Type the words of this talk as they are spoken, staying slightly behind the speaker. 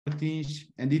Martins,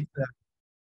 and it's a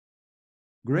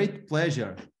great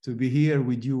pleasure to be here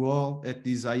with you all at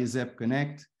this AIESEP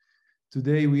Connect.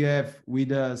 Today we have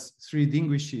with us three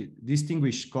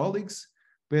distinguished colleagues.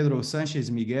 Pedro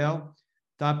Sanchez Miguel,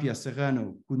 Tapia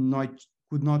Serrano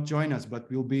could not join us,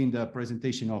 but will be in the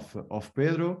presentation of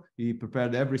Pedro. He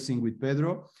prepared everything with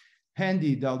Pedro.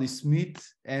 Andy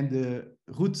Daldy-Smith and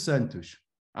Ruth Santos.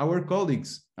 Our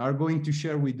colleagues are going to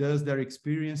share with us their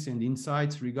experience and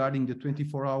insights regarding the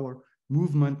 24-hour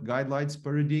movement guidelines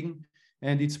paradigm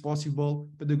and its possible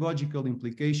pedagogical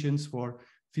implications for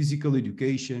physical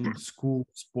education, school,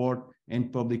 sport,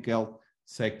 and public health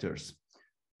sectors.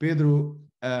 Pedro,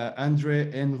 Andre,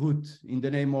 and Ruth, in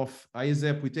the name of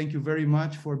AIESEP, we thank you very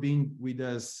much for being with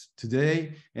us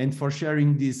today and for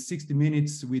sharing these 60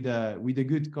 minutes with a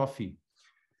good coffee.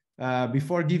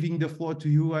 Before giving the floor to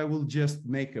you, I will just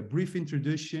make a brief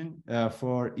introduction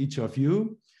for each of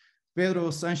you. Pedro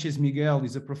Sanchez Miguel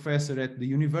is a professor at the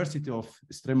University of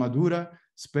Extremadura,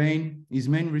 Spain. His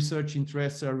main research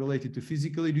interests are related to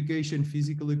physical education,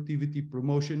 physical activity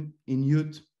promotion in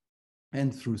youth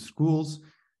and through schools,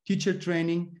 teacher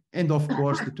training, and of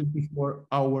course, the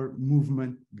 24-hour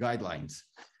movement guidelines.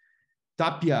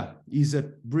 Tapia is a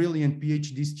brilliant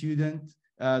PhD student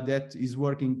that is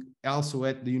working also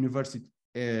at the University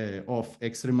of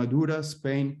Extremadura,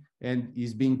 Spain, and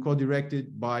is being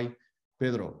co-directed by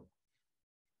Pedro.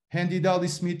 Andy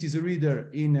Daldy-Smith is a reader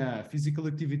in physical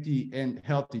activity and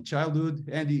healthy childhood,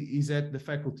 and he is at the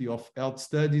Faculty of Health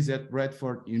Studies at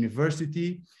Bradford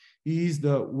University. He is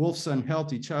the Wolfson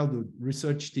Healthy Childhood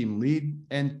Research Team Lead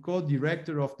and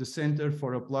co-director of the Center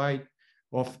for Applied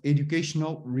of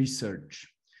Educational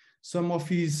Research. Some of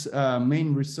his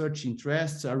main research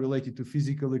interests are related to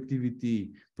physical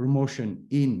activity promotion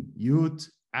in youth,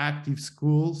 active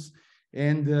schools,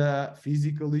 and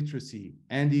physical literacy.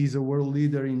 And he is a world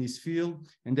leader in his field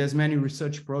and has many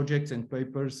research projects and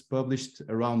papers published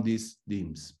around these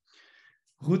themes.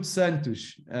 Ruth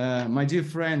Santos, my dear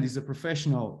friend, is a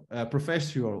professional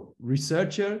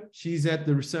researcher. She's at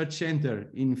the Research Center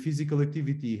in Physical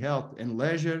Activity, Health and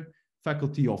Leisure,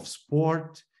 Faculty of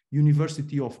Sport,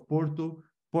 University of Porto,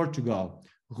 Portugal.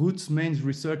 Ruth's main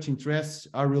research interests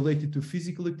are related to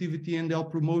physical activity and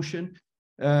health promotion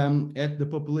at the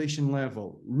population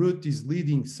level. Ruth is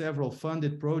leading several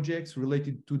funded projects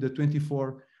related to the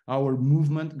 24-hour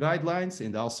movement guidelines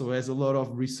and also has a lot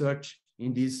of research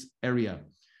in this area.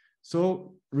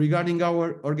 So regarding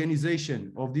our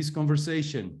organization of this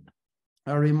conversation,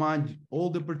 I remind all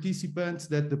the participants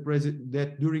that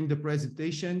during the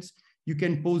presentations, you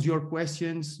can pose your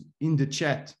questions in the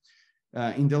chat.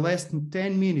 In the last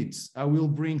 10 minutes, I will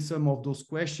bring some of those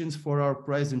questions for our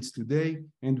presence today,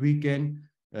 and we can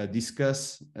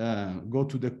discuss, go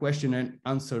to the question and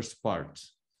answers part.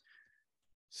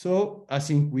 So I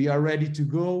think we are ready to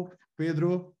go.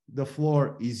 Pedro, the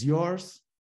floor is yours.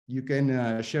 You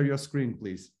can share your screen,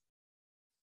 please.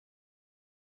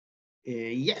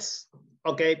 Yes.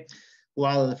 Okay.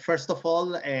 Well, first of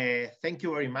all, thank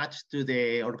you very much to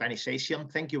the organization.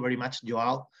 Thank you very much,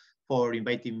 Joao, for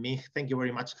inviting me. Thank you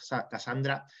very much,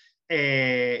 Cassandra.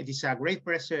 It is a great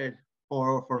pleasure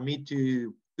for me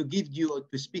to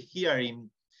speak here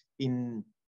in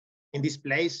this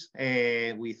place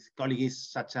with colleagues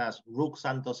such as Ruth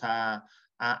Santos and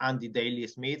Andy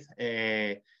Daldy-Smith,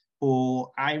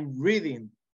 who I'm reading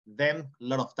them a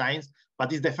lot of times,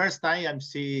 but it's the first time I'm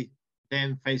seeing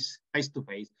them face to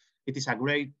face. It is a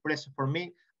great pleasure for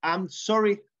me. I'm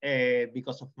sorry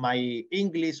because of my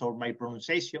English or my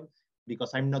pronunciation,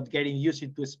 because I'm not getting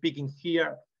used to speaking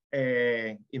here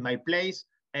in my place,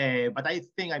 but I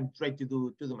think I'm trying to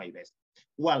do my best.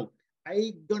 Well,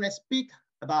 I'm gonna speak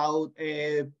about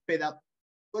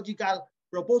pedagogical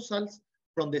proposals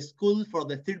from the school for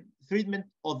the treatment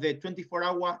of the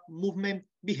 24-hour movement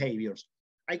behaviors.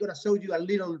 I'm gonna show you a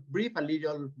little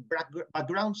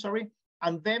background,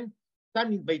 and then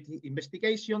some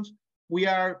investigations we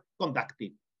are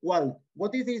conducting. Well,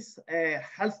 what is this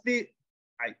healthy?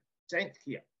 I change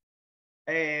here.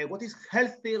 What is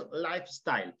healthy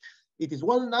lifestyle? It is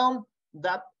well known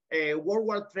that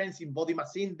worldwide trends in body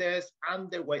mass index,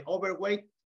 underweight, overweight,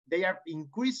 they are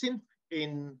increasing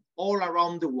in all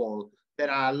around the world. There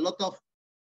are a lot of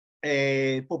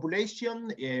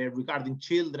population regarding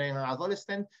children and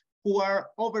adolescents who are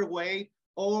overweight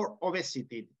or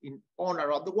obesity in all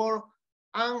around the world.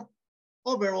 And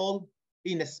overall,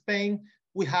 in Spain,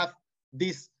 we have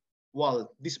this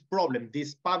problem,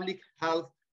 this public health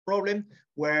problem,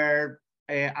 where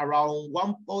around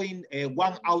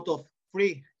 1.1 out of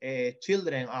 3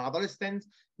 children and adolescents,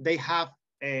 they have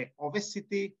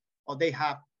obesity or they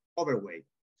have overweight.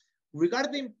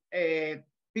 Regarding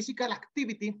physical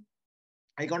activity,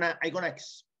 I'm gonna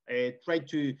try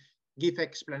to give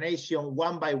explanation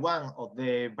one by one of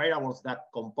the variables that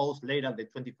compose later the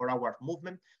 24-hour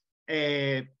movement.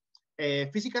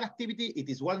 Physical activity, it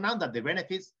is well known that the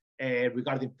benefits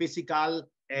regarding physical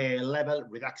level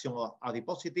reduction of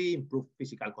adiposity, improved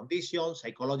physical conditions,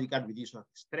 psychological reduction of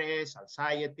stress,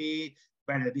 anxiety,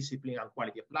 better discipline and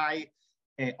quality of life,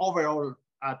 overall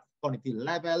at cognitive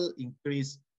level,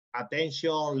 increase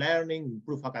attention, learning,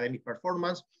 improve academic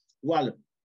performance. Well,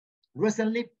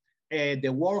 recently, the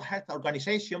World Health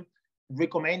Organization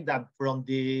recommend that from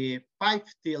the 5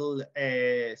 till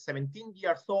 17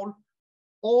 years old,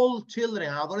 all children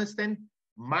and adolescents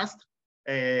must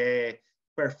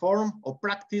perform or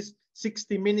practice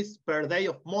 60 minutes per day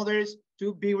of moderate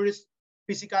to vigorous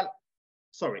physical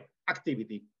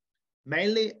activity,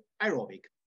 mainly aerobic.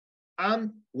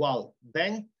 And well,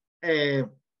 then in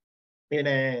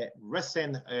a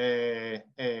recent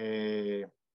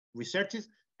researches,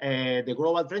 the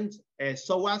global trends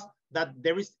show us that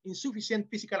there is insufficient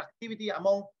physical activity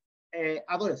among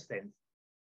adolescents.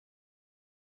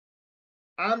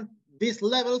 And these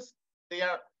levels, they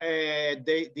are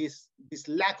this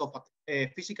lack of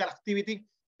physical activity,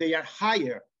 they are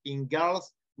higher in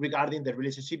girls regarding the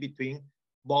relationship between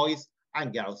boys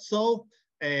and girls. So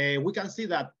we can see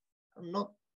that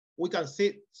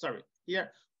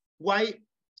here why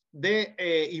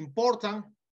the importance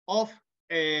of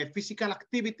physical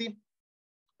activity,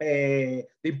 the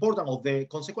importance of the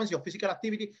consequences of physical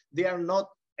activity, they are not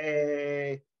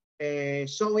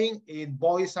showing in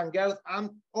boys and girls,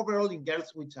 and overall in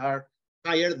girls which are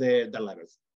higher the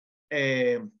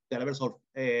levels of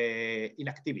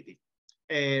inactivity.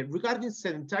 Regarding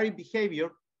sedentary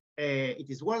behavior, it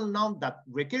is well known that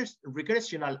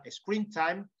recreational screen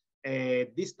time,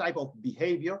 this type of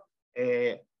behavior,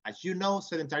 as you know,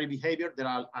 sedentary behavior, there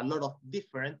are a lot of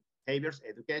different behaviors: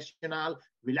 educational,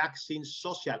 relaxing,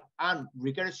 social, and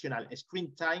recreational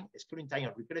screen time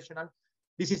and recreational.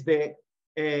 This is the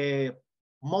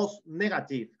most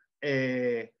negative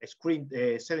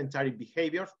sedentary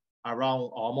behaviors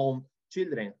among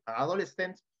children and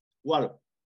adolescents. Well,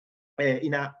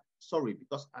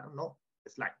 because I don't know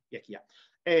the slide,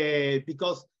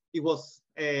 because it was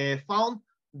found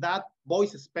that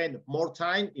boys spend more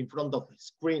time in front of the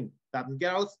screen than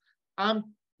girls, and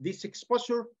this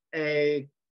exposure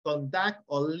conduct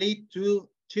or lead to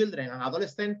children and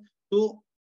adolescents to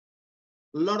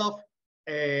a lot of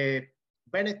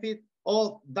benefit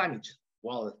or damage.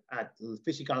 Well, at the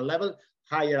physical level,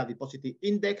 higher adiposity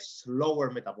index, lower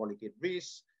metabolic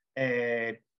risk,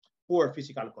 poor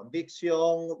physical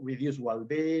condition, reduced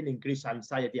well-being, increased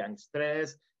anxiety and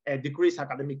stress, decreased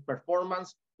academic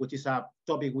performance, which is a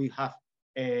topic we have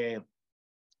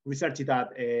researched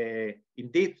that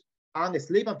in depth, and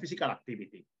sleep and physical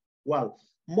activity. Well,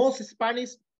 most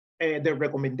Spanish, the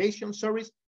recommendation,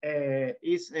 is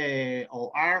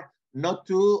or are not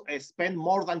to spend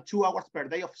more than 2 hours per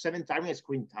day of sedentary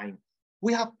screen time.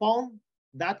 We have found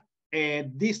that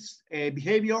this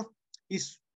behavior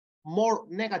is more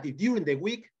negative during the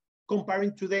week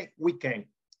comparing to the weekend.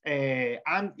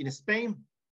 And in Spain,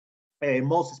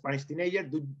 most Spanish teenagers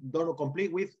don't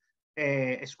complete with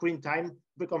screen time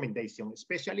recommendation,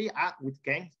 especially at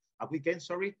weekend,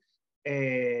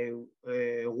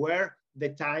 where the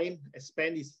time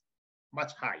spent is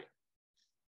much higher.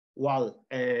 Well,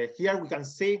 here we can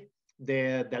see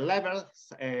the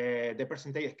levels, the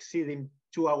percentage exceeding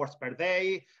 2 hours per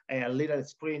day, little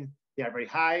screen, they are very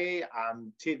high,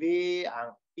 and TV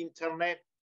and internet.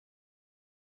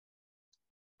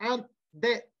 And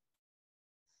the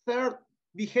third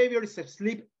behavior is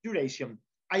sleep duration.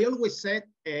 I always said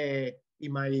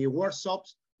in my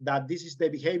workshops that this is the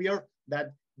behavior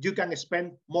that you can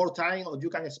spend more time, or you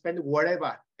can spend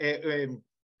wherever,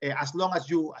 as long as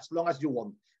you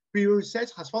want. Previous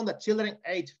research has found that children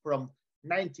aged from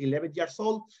 9 to 11 years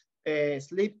old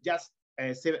sleep just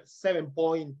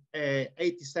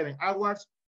 7.87 hours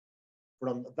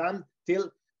from then till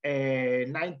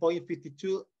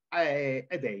 9.52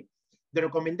 a day. The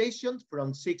recommendations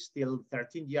from 6 till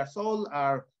 13 years old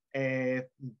are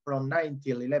from 9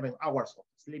 till 11 hours of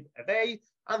sleep a day,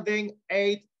 and then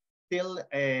 8 till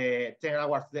 10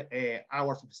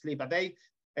 hours of sleep a day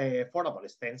for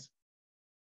adolescents.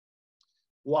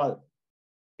 Well,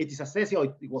 it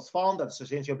was found that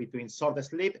association between short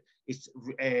sleep is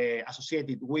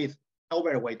associated with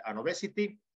overweight and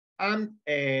obesity, and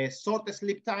short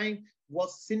sleep time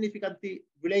was significantly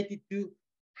related to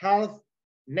health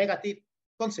negative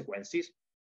consequences.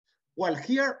 Well,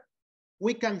 here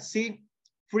we can see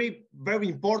 3 very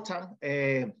important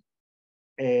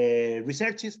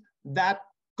researches that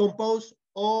compose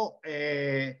or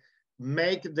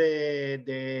make the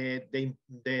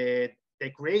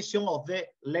creation of the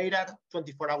later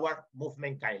 24-hour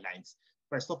movement guidelines.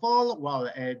 First of all, well,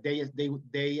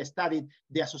 they studied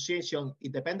the association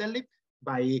independently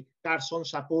by Carson,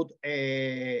 Chaput,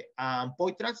 and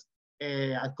Poitras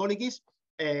and colleagues.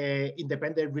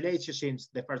 Independent relationships,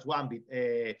 the first one with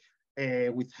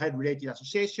health-related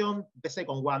association, the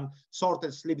second one,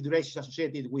 shorter sleep duration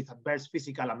associated with adverse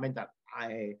physical and mental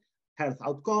health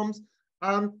outcomes,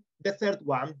 and the third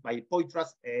one, by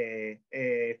Poitras,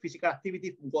 physical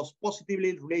activity was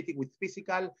positively related with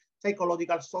physical,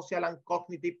 psychological, social, and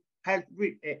cognitive health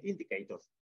indicators.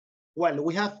 Well,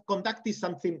 we have conducted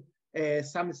some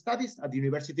studies at the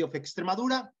University of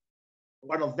Extremadura.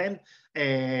 One of them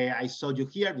I show you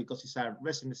here because it's a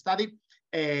recent study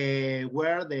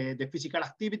where the physical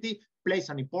activity plays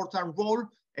an important role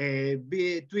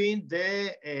between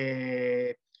the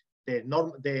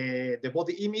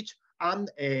body image and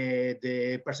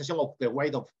the perception of the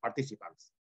weight of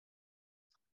participants.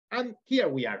 And here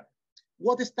we are.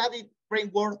 What study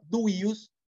framework do we use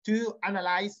to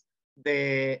analyze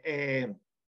the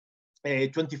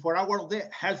 24-hour of the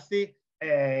healthy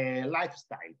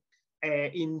lifestyle?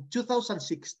 In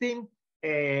 2016,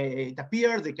 it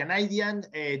appeared the Canadian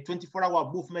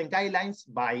 24-hour movement guidelines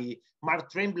by Mark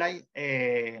Tremblay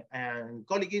and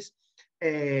colleagues.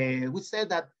 We said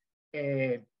that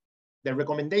the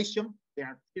recommendation, there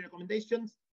are 3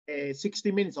 recommendations,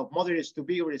 60 minutes of moderate to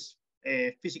vigorous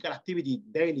physical activity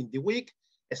daily in the week,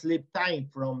 sleep time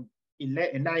from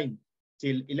 9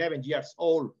 till 11 years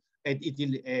old,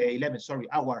 11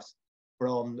 hours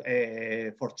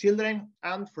for children,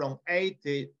 and from 8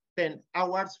 to 10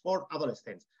 hours for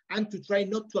adolescents, and to try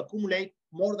not to accumulate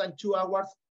more than 2 hours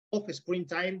of screen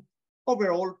time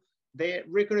overall, the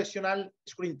recreational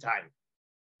screen time.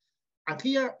 And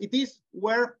here it is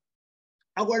where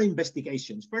our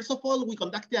investigations. First of all, we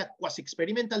conducted a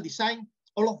quasi-experimental design.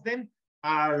 All of them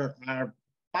are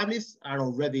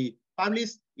already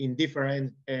published in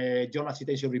different journal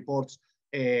citation reports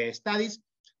studies.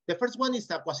 The first one is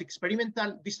a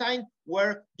quasi-experimental design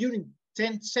where during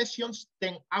 10 sessions,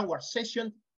 10-hour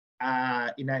session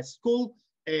in a school,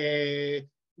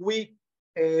 we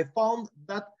found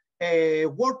that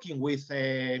working with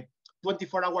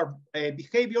 24-hour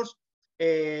behaviors,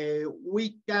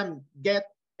 we can get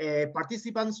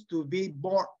participants to be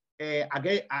more a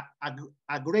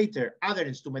greater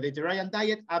adherence to Mediterranean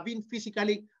diet and being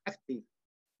physically active.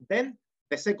 Then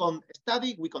the second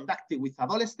study we conducted with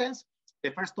adolescents.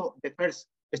 The first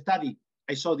study,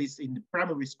 I saw this in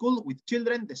primary school with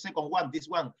children. The second one, this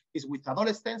one, is with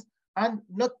adolescents, and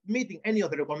not meeting any of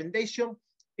the recommendation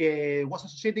was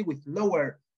associated with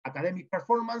lower academic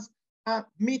performance.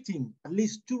 Meeting at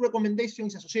least 2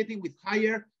 recommendations associated with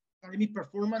higher academic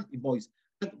performance in boys.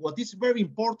 And what is very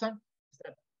important is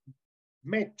that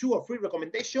met 2 or 3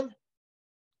 recommendations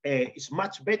is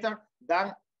much better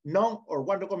than none or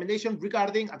 1 recommendation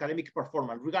regarding academic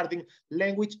performance, regarding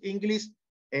language, English,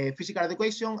 physical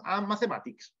education, and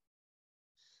mathematics.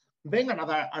 Then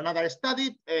another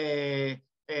study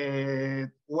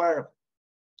where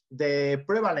the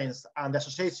prevalence and the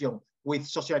association with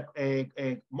social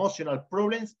emotional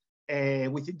problems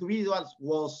with individuals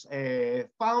was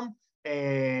found.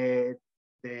 The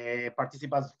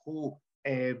participants who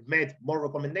met more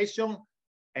recommendation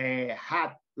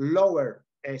had lower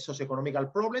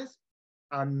socioeconomic problems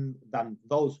than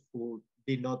those who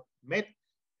did not meet.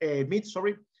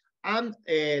 And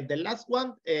the last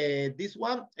one, this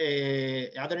one,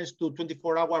 adherence to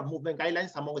 24-hour movement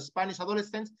guidelines among Spanish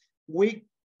adolescents. We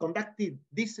conducted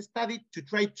this study to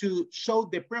try to show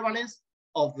the prevalence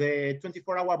of the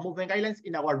 24-hour movement guidelines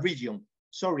in our region.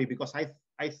 Sorry, because I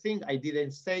think I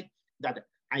didn't say that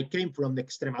I came from the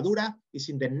Extremadura. It's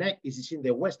in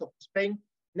the west of Spain,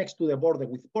 next to the border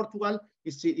with Portugal.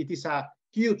 It is a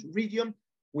huge region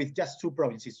with just 2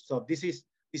 provinces. So this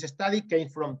study came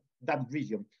from that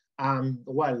region.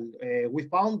 Well, we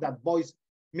found that boys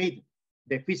meet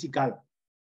the physical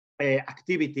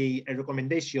activity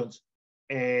recommendations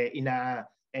in a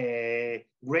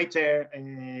greater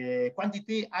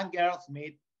quantity, and girls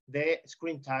meet the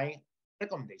screen time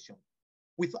recommendation.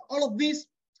 With all of this,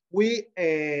 we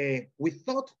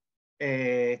thought,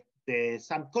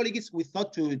 some colleagues, we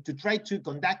thought to try to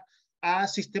conduct a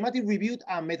systematic review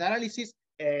and meta-analysis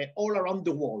all around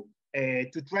the world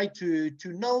to try to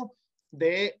know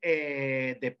the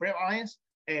prevalence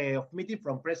of meeting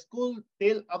from preschool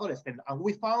till adolescent. And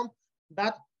we found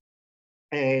that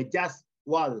just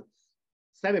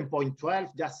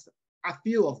 7.12, just a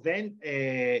few of them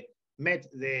met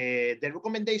the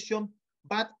recommendation.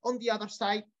 But on the other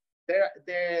side,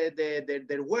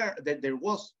 there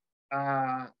was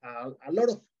a lot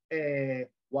of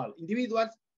individuals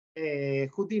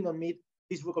who did not meet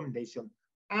this recommendation,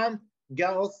 and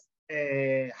girls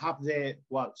have the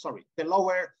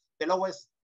lowest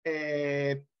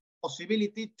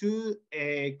possibility to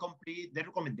complete the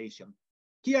recommendation.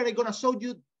 Here I'm gonna show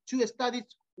you two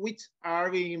studies which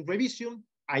are in revision.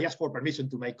 I asked for permission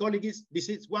to my colleagues. This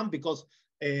is one because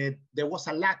there was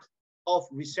a lack of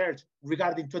research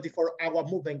regarding 24-hour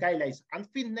movement guidelines and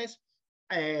fitness,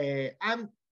 and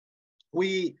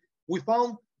we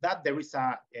found that there is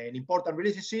an important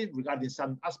relationship regarding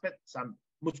some aspects, some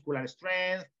muscular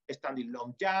strength, standing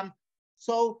long jump.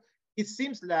 So it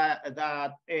seems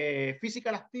that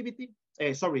physical activity,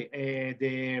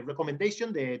 the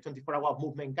recommendation, the 24-hour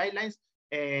movement guidelines,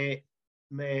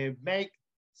 may make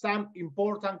some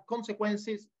important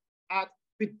consequences at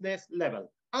fitness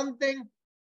level. And then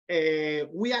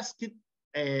we asked it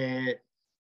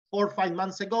 4 or 5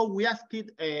 months ago, we asked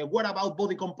it, what about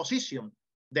body composition?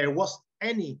 There was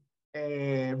any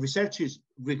researches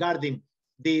regarding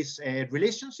this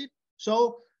relationship.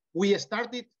 So we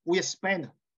spent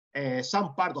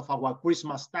some part of our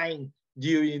Christmas time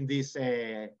during this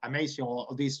amazing,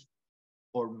 or this,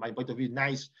 for my point of view,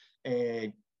 nice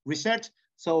research.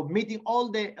 So meeting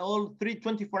all three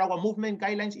 24-hour movement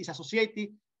guidelines is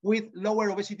associated with lower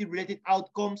obesity-related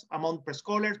outcomes among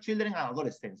preschoolers, children, and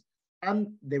adolescents.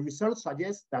 And the results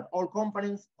suggest that all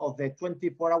components of the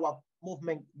 24-hour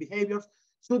movement behaviors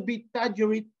should be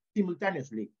targeted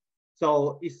simultaneously.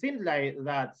 So it seems like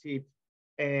that if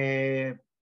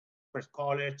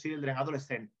preschoolers, children,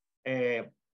 adolescents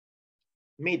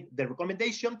meet the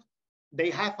recommendations,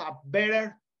 they have a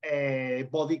better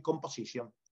body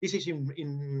composition. This is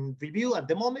in review at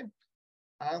the moment.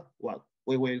 Well,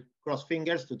 we will cross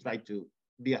fingers to try to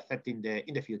be accepted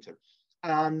in the future.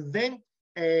 And then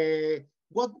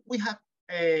what we have,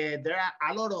 there are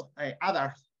a lot of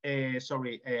other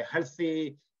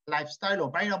healthy lifestyle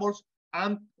or variables,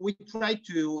 and we try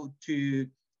to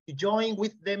join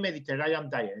with the Mediterranean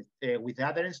diet, with the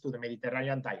adherence to the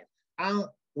Mediterranean diet. And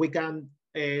we can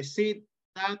see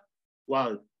that,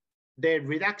 well, the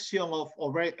reduction of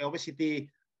obesity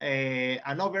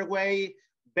and overweight,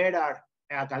 better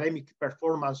academic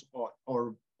performance,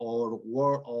 or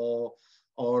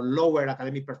lower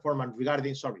academic performance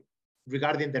regarding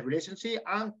the relationship,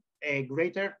 and a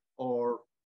greater or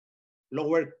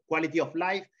lower quality of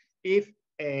life if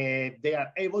they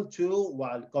are able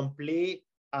to complete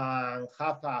and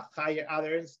have a higher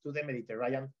adherence to the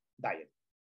Mediterranean diet.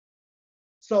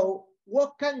 So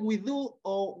what can we do,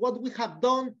 or what we have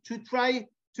done to try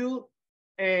to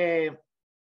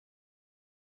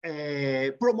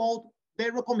promote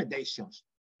the recommendations,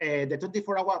 the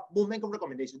 24-hour movement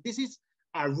recommendations? This is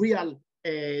a real,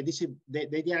 they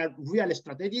are real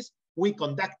strategies we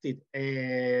conducted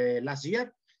last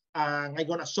year, and I'm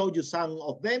gonna show you some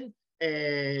of them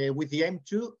with the aim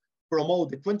to promote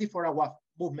the 24-hour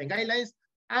movement guidelines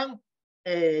and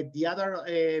the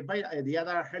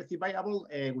other healthy variable,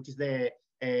 which is the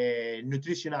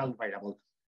nutritional variable.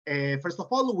 First of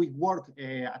all, we work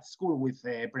at school with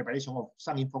preparation of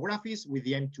some infographics with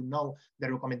the aim to know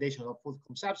the recommendation of food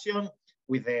consumption,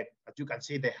 with the, as you can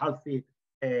see, the healthy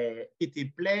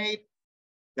eating plate,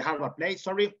 the Harvard plate,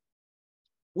 sorry.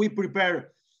 We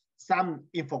prepare some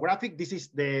infographic. This is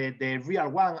the real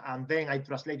one, and then I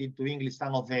translate into English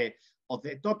some of the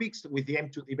topics with the aim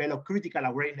to develop critical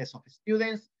awareness of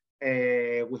students.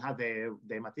 We have the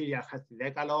material healthy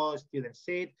decalogue, student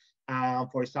seat.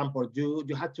 For example,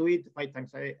 you have to eat 5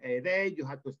 times a day, you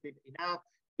have to sleep enough,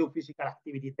 do physical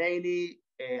activity daily,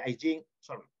 hygiene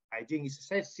is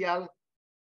essential.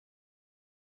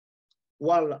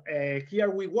 Well, here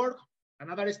we work,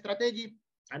 another strategy,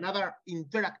 another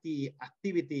interactive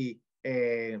activity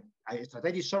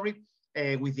strategy,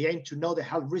 with the aim to know the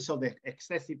health risks of the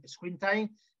excessive screen time.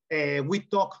 We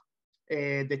talk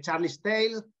the Charlie's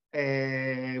Tale,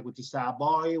 which is a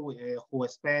boy who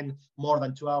spent more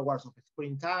than 2 hours of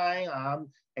screen time,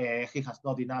 and he has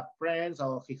not enough friends,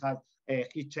 or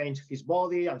he changed his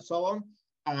body, and so on.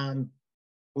 And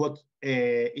what,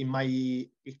 in my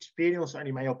experience and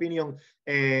in my opinion,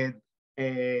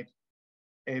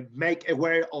 make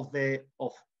aware of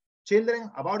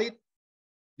children about it.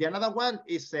 The another one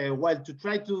is to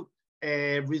try to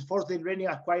reinforce the learning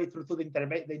acquired through the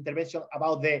intervention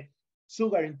about the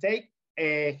sugar intake.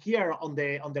 Here on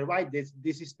the right,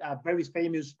 this is a very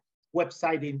famous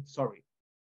website in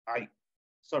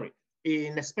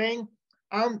Spain,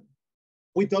 and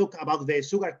we talk about the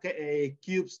sugar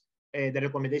cubes, the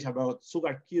recommendation about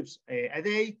sugar cubes a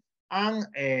day, and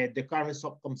the current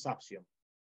consumption.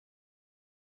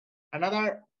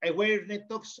 Another awareness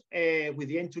talks with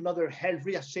the aim to another health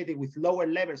risk associated with lower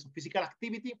levels of physical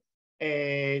activity.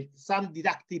 Some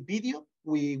didactic video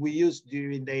we use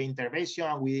during the intervention,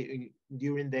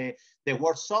 during the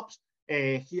workshops.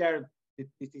 Here,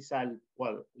 this is a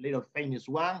little famous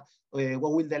one.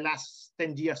 What will the last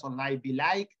 10 years of life be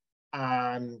like?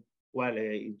 And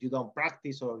if you don't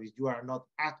practice or if you are not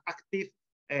active,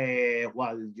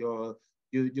 you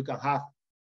can have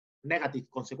negative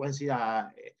consequences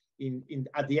at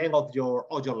the end of your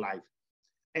life.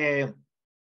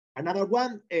 Another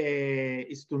one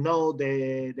is to know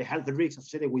the health risks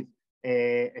associated with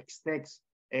excess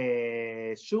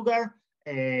sugar.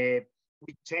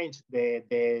 We changed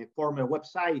the former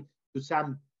website to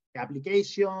some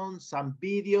applications, some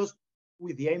videos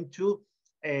with the aim to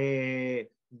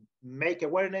make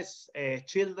awareness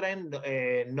children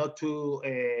not to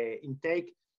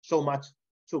intake so much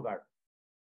sugar.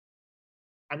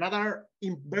 Another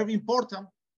very important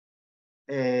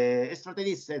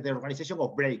strategy is the organization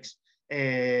of breaks.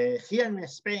 Here in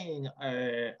Spain,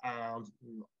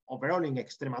 overall in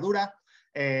Extremadura,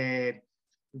 there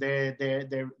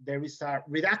is a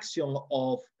reduction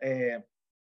of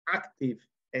active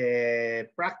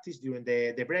practice during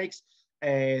the breaks.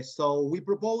 So we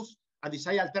propose and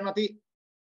decide alternative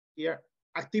here,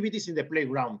 activities in the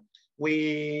playground.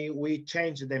 We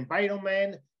change the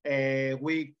environment,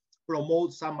 we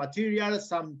promote some materials,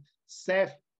 some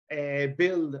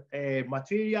self-build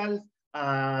materials,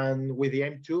 and with the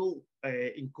aim to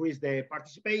increase the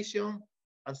participation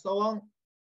and so on.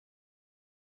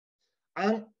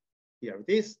 And here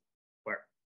it is, where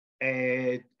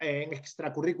an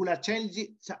extracurricular challenge,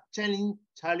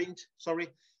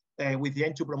 with the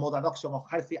aim to promote adoption of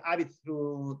healthy habits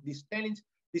through this challenge.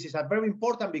 This is very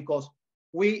important because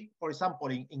we, for example,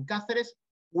 in Cáceres,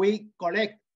 we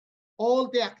collect all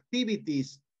the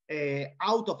activities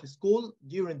out of school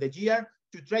during the year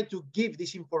to try to give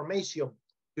this information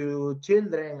to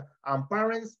children and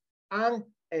parents, and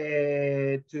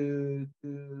to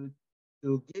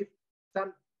give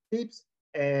some tips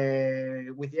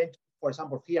with the aim, for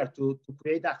example, here to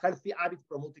create a healthy habit,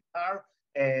 promoting car,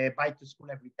 bike to school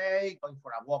every day, going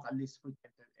for a walk at least 3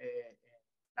 times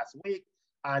last week,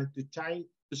 and to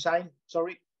sign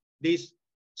this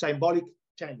symbolic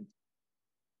change.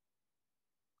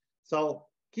 So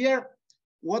here,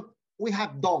 what we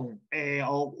have done,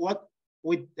 or what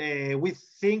we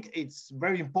think it's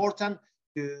very important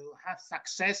to have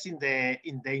success in the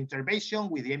intervention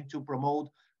with the aim to promote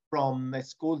from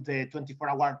school the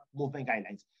 24-hour movement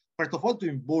guidelines. First of all, to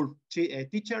involve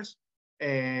teachers.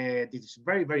 This is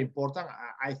very, very important.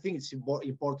 I think it's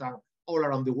important all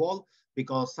around the world,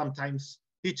 because sometimes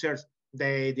teachers,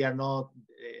 they are not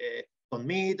on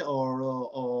meet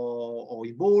or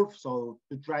involved. So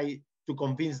to try to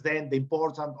convince them the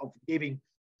importance of giving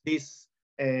these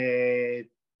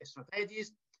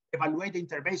strategies, evaluate the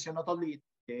intervention, not only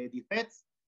the effects,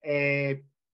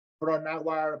 from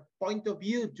our point of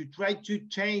view, to try to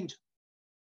change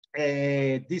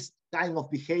this kind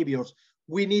of behaviors.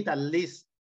 We need at least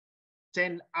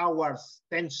 10 hours,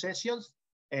 10 sessions.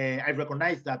 I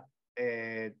recognize that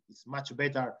it's much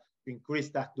better to increase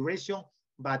that duration,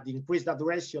 but increase that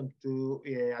duration to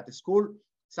at the school,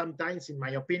 sometimes, in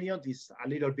my opinion, is a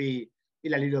little bit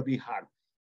hard.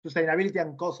 Sustainability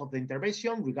and cost of the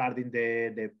intervention regarding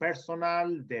the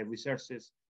personnel, the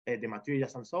resources, the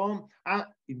materials, and so on, and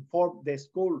inform the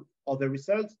school of the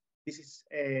results. This is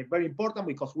very important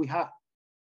because we have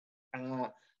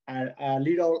a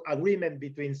little agreement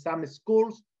between some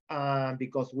schools,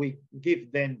 because we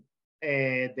give them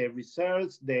the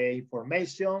results, the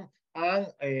information, and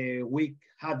we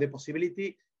have the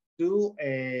possibility to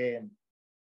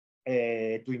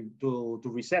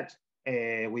research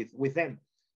with them.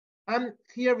 And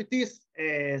here it is,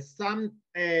 some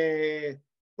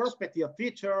prospective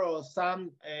feature, or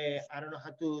some I don't know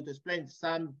how to explain,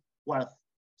 some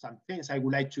things I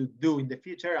would like to do in the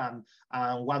future, and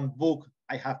one book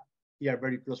I have here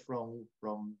very close from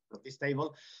this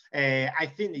table. I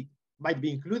think it might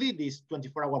be included, this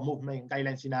 24-hour movement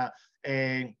guidelines, in a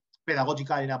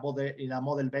pedagogical, in a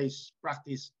model-based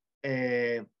practice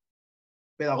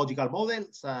pedagogical model,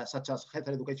 such as health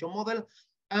education model.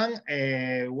 And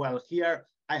here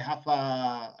I have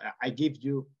I give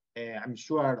you, I'm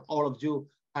sure all of you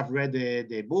have read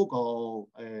the book, or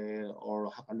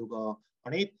have a look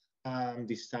on it.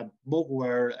 This is a book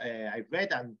where I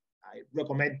read, and I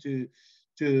recommend to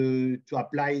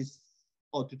apply,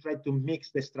 or to try to mix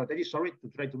the strategies. To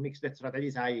try to mix the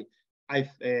strategies I've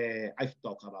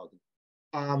talked about.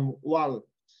 Well,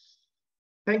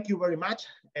 thank you very much.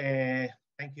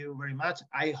 Thank you very much.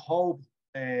 I hope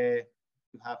you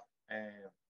have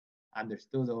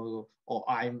understood, or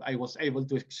I was able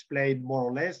to explain more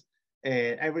or less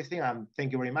everything. And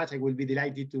thank you very much. I will be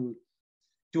delighted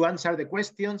to answer the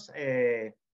questions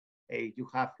you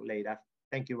have later.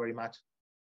 Thank you very much.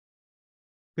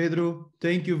 Pedro,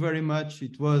 thank you very much.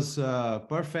 It was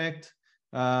perfect.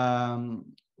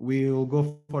 We'll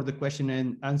go for the question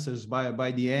and answers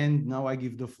by the end. Now I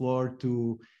give the floor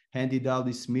to Andy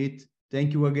Daly-Smith.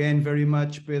 Thank you again very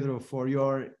much, Pedro, for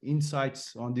your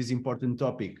insights on this important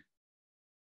topic.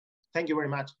 Thank you very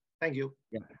much. Thank you.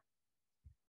 Yeah.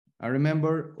 I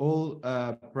remember all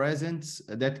presents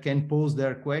that can pose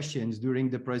their questions during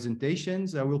the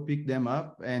presentations. I will pick them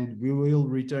up and we will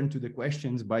return to the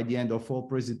questions by the end of all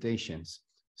presentations.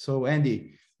 So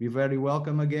Andy, you're very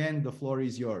welcome again. The floor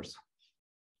is yours.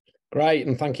 Great,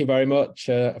 and thank you very much.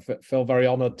 I feel very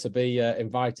honored to be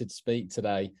invited to speak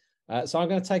today. So I'm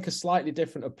going to take a slightly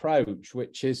different approach,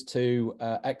 which is to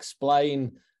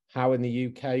explain how in the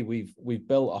UK we've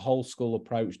built a whole school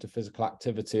approach to physical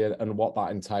activity and what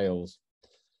that entails.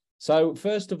 So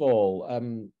first of all,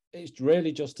 it's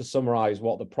really just to summarize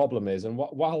what the problem is. And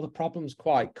while the problem's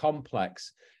quite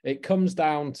complex, it comes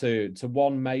down to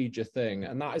one major thing,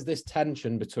 and that is this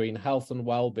tension between health and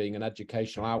well-being and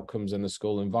educational outcomes in the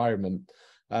school environment.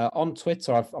 On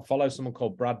Twitter, I follow someone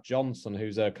called Brad Johnson,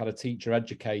 who's a kind of teacher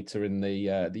educator in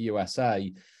the USA.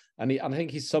 And I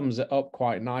think he sums it up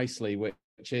quite nicely, which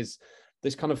is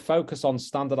this kind of focus on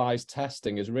standardized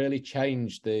testing has really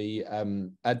changed the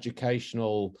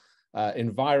educational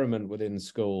environment within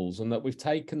schools, and that we've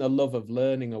taken the love of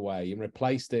learning away and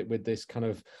replaced it with this kind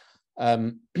of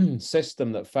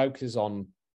system that focuses on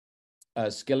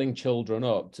skilling children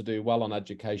up to do well on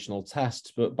educational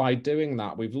tests. But by doing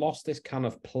that, we've lost this kind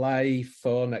of play,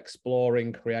 fun,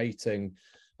 exploring, creating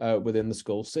within the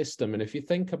school system. And if you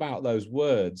think about those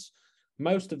words,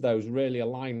 most of those really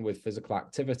align with physical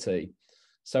activity.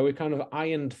 So we kind of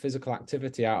ironed physical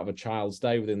activity out of a child's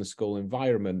day within the school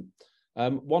environment.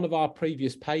 One of our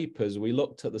previous papers, we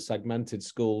looked at the segmented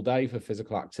school day for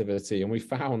physical activity, and we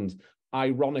found,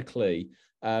 ironically,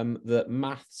 that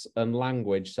maths and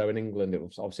language, so in England, it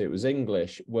was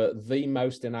English, were the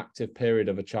most inactive period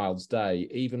of a child's day,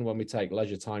 even when we take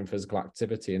leisure time physical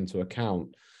activity into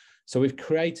account. So we've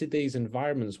created these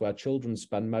environments where children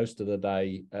spend most of the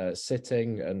day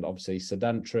sitting and obviously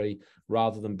sedentary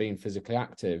rather than being physically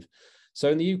active. So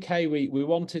in the UK, we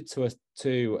wanted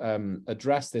to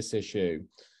address this issue.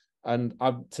 And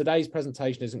today's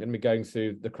presentation isn't going to be going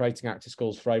through the Creating Active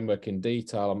Schools framework in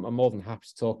detail. I'm more than happy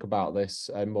to talk about this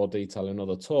in more detail in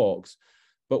other talks.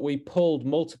 But we pulled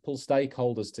multiple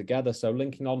stakeholders together. So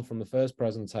linking on from the first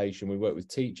presentation, we worked with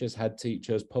teachers, head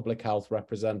teachers, public health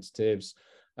representatives,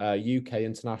 UK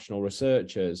international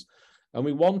researchers. And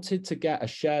we wanted to get a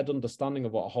shared understanding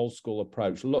of what a whole school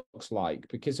approach looks like.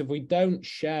 Because if we don't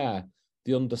share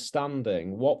the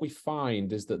understanding, what we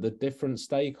find is that the different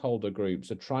stakeholder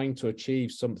groups are trying to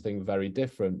achieve something very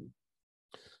different.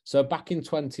 So back in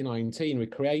 2019, we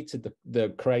created the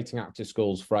Creating Active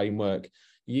Schools framework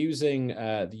using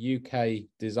the UK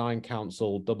Design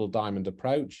Council Double Diamond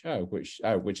approach,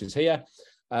 which is here.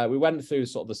 We went through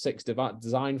sort of the 6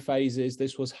 design phases.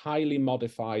 This was highly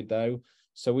modified though.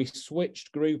 So we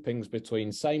switched groupings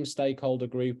between same stakeholder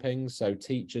groupings, so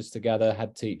teachers together,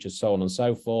 head teachers, so on and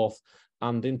so forth,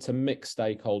 and into mixed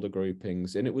stakeholder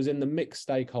groupings. And it was in the mixed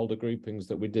stakeholder groupings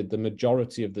that we did the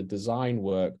majority of the design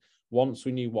work once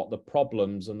we knew what the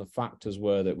problems and the factors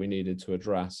were that we needed to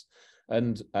address.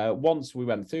 And once we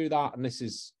went through that, and this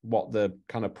is what the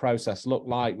kind of process looked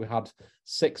like, we had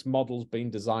 6 models being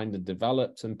designed and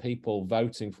developed and people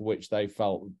voting for which they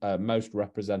felt most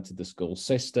represented the school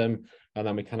system. And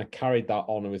then we kind of carried that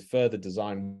on with further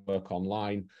design work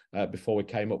online before we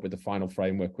came up with the final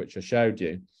framework, which I showed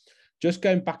you. Just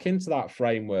going back into that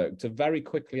framework to very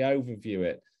quickly overview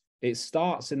it, it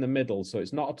starts in the middle. So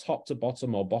it's not a top to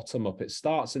bottom or bottom up, it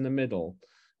starts in the middle.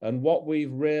 And what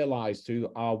we've realized through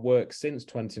our work since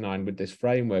 29 with this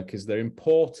framework is the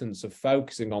importance of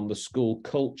focusing on the school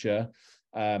culture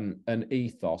and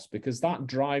ethos, because that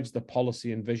drives the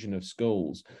policy and vision of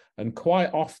schools. And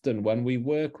quite often when we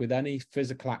work with any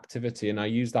physical activity, and I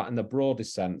use that in the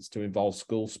broadest sense to involve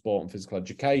school sport and physical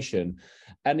education,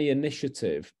 any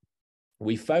initiative,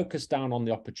 we focus down on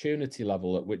the opportunity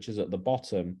level, which is at the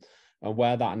bottom, and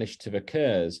where that initiative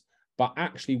occurs. But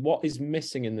actually what is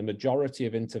missing in the majority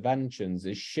of interventions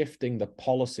is shifting the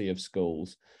policy of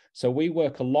schools. So we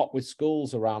work a lot with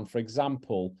schools around, for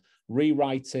example,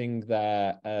 rewriting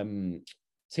their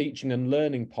teaching and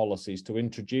learning policies to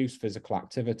introduce physical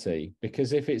activity,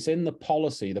 because if it's in the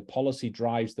policy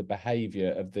drives the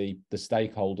behavior of the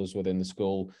stakeholders within the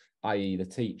school, i.e. the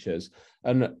teachers.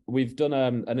 And we've done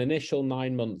an initial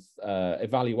 9-month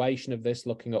evaluation of this,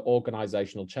 looking at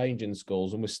organizational change in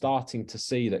schools, and we're starting to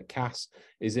see that CAS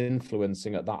is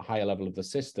influencing at that higher level of the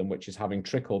system, which is having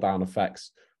trickle-down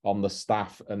effects on the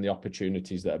staff and the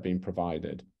opportunities that are being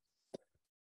provided.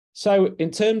 So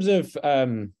in terms of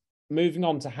moving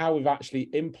on to how we've actually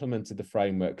implemented the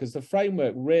framework, because the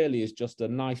framework really is just a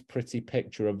nice, pretty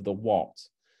picture of the what.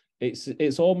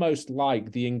 It's almost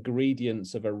like the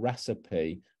ingredients of a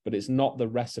recipe, but it's not the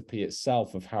recipe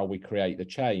itself of how we create the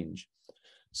change.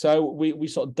 So we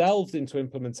sort of delved into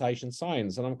implementation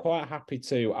science, and I'm quite happy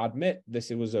to admit this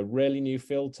was a really new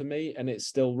field to me, and it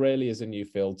still really is a new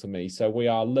field to me. So we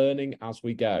are learning as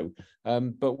we go,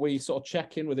 but we sort of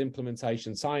check in with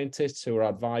implementation scientists who are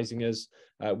advising us,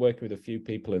 working with a few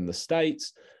people in the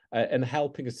States, and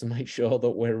helping us to make sure that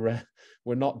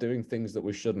we're not doing things that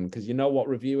we shouldn't. Because you know what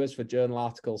reviewers for journal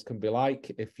articles can be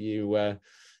like if you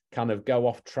kind of go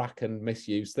off track and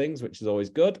misuse things, which is always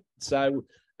good. So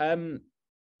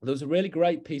there was a really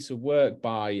great piece of work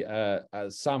by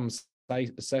Sam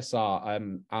Cesar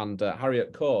and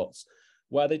Harriet Coates,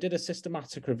 where they did a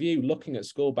systematic review looking at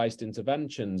school-based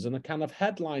interventions. And a kind of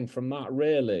headline from that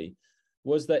really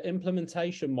was that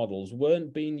implementation models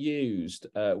weren't being used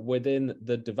within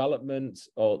the development,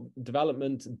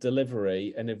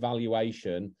 delivery, and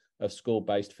evaluation of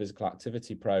school-based physical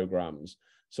activity programs.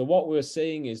 So what we were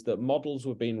seeing is that models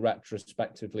were being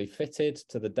retrospectively fitted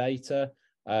to the data,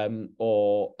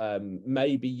 or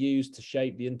may be used to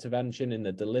shape the intervention in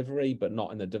the delivery, but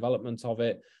not in the development of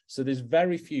it. So there's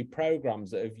very few programs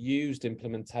that have used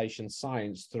implementation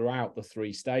science throughout the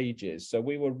 3 stages. So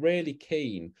we were really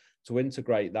keen to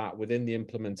integrate that within the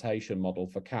implementation model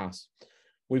for CAS.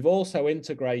 We've also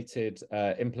integrated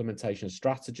implementation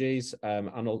strategies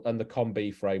and the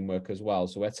COM-B framework as well.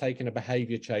 So we're taking a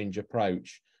behavior change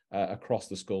approach across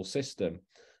the school system.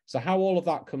 So how all of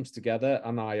that comes together,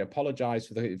 and I apologize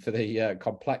for the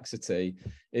complexity,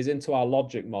 is into our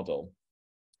logic model.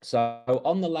 So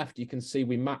on the left, you can see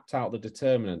we mapped out the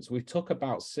determinants. We took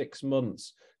about 6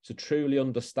 months to truly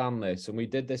understand this, and we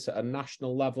did this at a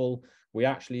national level. We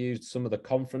actually used some of the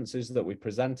conferences that we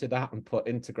presented at and put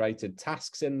integrated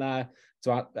tasks in there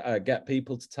to get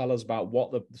people to tell us about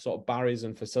what the sort of barriers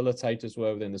and facilitators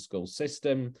were within the school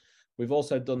system. We've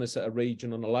also done this at a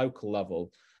regional and a local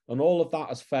level. And all of that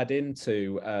has fed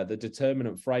into the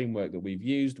determinant framework that we've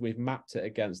used. We've mapped it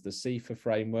against the CIFA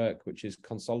framework, which is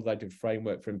Consolidated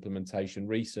Framework for Implementation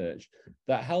Research.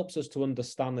 That helps us to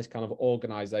understand this kind of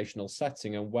organizational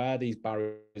setting and where these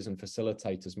barriers and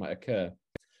facilitators might occur.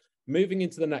 Moving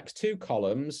into the next 2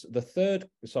 columns, the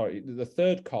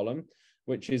third column,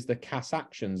 which is the CAS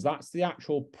actions. That's the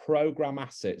actual program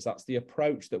assets. That's the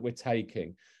approach that we're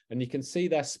taking. And you can see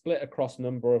they're split across a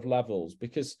number of levels,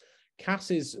 because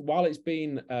CAS is, while it's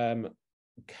been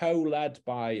co-led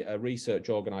by a research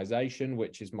organization,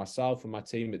 which is myself and my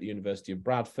team at the University of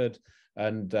Bradford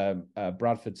and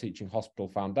Bradford Teaching Hospital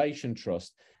Foundation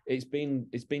Trust, it's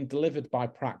been delivered by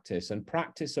practice, and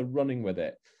practice are running with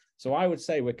it. So I would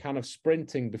say we're kind of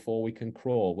sprinting before we can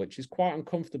crawl, which is quite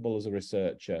uncomfortable as a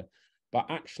researcher. But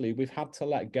actually, we've had to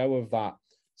let go of that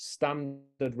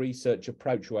standard research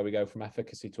approach where we go from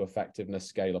efficacy to effectiveness,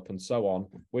 scale up, and so on.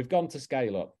 We've gone to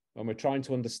scale up, and we're trying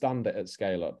to understand it at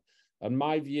scale up. And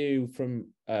my view from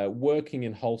working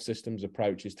in whole systems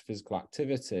approaches to physical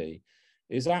activity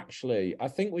is actually, I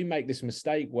think we make this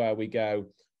mistake where we go,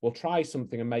 we'll try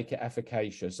something and make it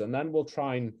efficacious, and then we'll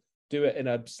try and do it in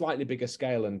a slightly bigger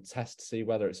scale and test to see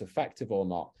whether it's effective or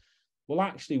not. Well,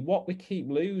 actually, what we keep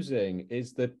losing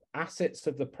is the assets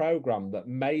of the program that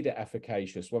made it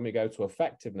efficacious when we go to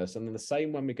effectiveness. And then the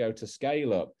same when we go to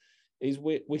scale up, is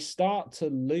we start to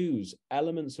lose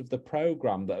elements of the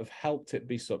program that have helped it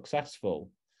be successful.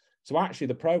 So actually,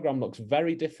 the program looks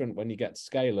very different when you get to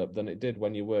scale up than it did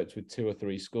when you worked with 2 or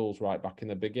 3 schools right back in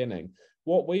the beginning.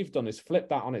 What we've done is flip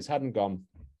that on its head and gone,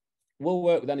 we'll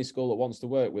work with any school that wants to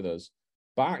work with us.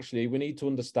 But actually, we need to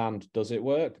understand, does it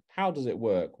work? How does it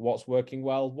work? What's working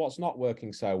well? What's not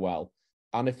working so well?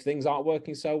 And if things aren't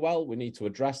working so well, we need to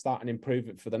address that and improve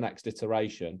it for the next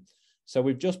iteration. So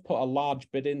we've just put a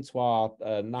large bid into our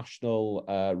National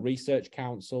Research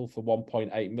Council for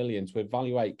 1.8 million to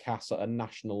evaluate CAS at a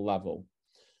national level.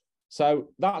 So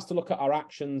that's to look at our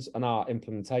actions and our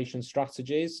implementation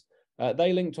strategies.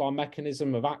 They link to our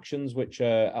mechanism of actions, which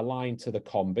are aligned to the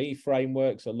COM-B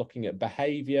framework. So looking at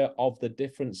behavior of the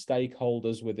different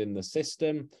stakeholders within the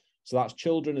system. So that's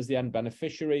children as the end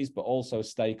beneficiaries, but also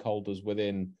stakeholders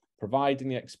within providing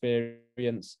the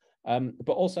experience,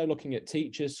 but also looking at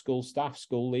teachers, school staff,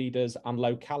 school leaders, and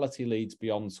locality leads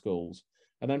beyond schools.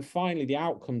 And then finally, the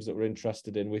outcomes that we're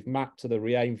interested in, we've mapped to the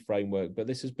REAIM framework, but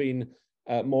this has been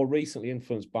more recently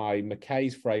influenced by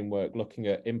McKay's framework, looking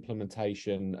at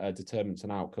implementation, determinants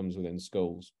and outcomes within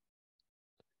schools.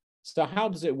 So how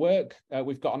does it work?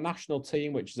 We've got a national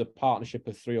team, which is a partnership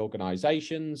of 3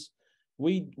 organisations.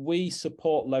 We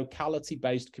support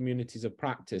locality-based communities of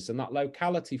practice, and that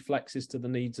locality flexes to the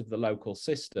needs of the local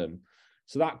system.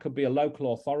 So that could be a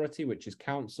local authority, which is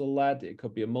council-led. It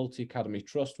could be a multi-academy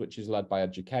trust, which is led by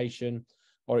education,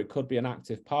 or it could be an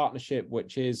active partnership,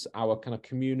 which is our kind of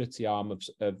community arm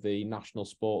of the national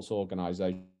sports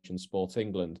organisation, Sport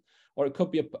England, or it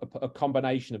could be a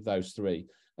combination of those 3.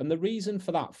 And the reason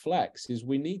for that flex is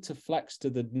we need to flex to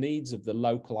the needs of the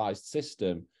localised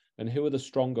system and who are the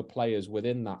stronger players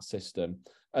within that system.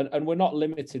 And we're not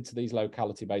limited to these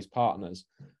locality-based partners.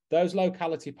 Those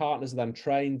locality partners are then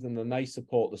trained, and then they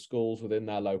support the schools within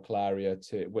their local area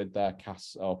with their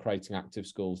CAS or creating active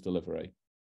schools delivery.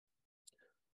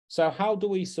 So how do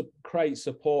we create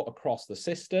support across the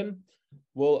system?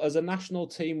 Well, as a national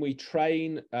team, we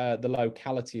train the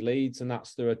locality leads, and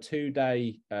that's through a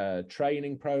 2-day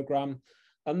training program.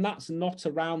 And that's not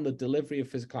around the delivery of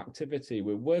physical activity.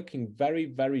 We're working very,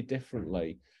 very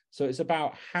differently. So it's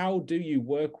about how do you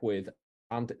work with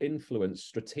and influence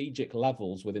strategic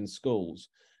levels within schools,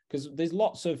 because there's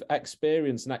lots of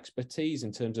experience and expertise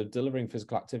in terms of delivering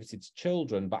physical activity to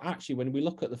children. But actually, when we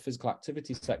look at the physical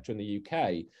activity sector in the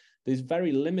UK, there's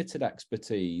very limited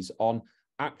expertise on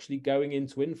actually going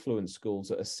into influence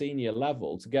schools at a senior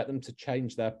level to get them to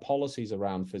change their policies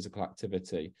around physical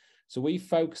activity. So we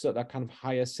focus at that kind of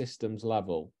higher systems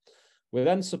level. We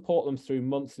then support them through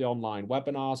monthly online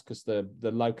webinars, because the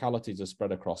localities are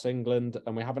spread across England,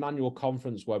 and we have an annual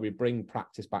conference where we bring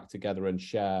practice back together and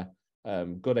share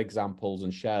good examples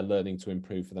and share learning to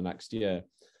improve for the next year.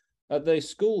 At the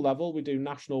school level, we do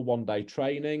national 1-day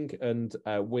training, and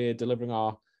we're delivering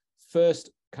our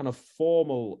first kind of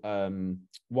formal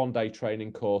 1-day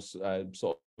training course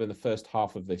sort of in the first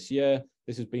half of this year.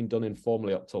 This has been done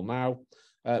informally up till now.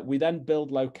 We then build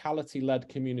locality-led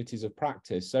communities of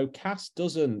practice. So CAS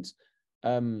doesn't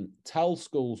tell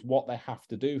schools what they have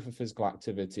to do for physical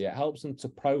activity. It helps them to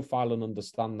profile and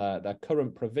understand their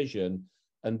current provision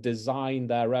and design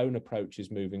their own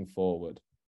approaches moving forward.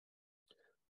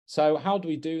 So how do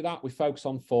we do that? We focus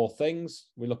on 4 things.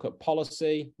 We look at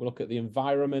policy, we look at the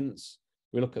environments,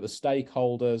 we look at the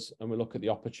stakeholders, and we look at the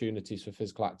opportunities for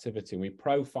physical activity. And we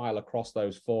profile across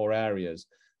those 4 areas.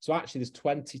 So actually there's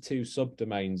 22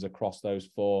 subdomains across those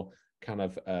 4 kind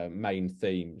of main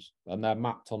themes, and they're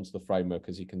mapped onto the framework,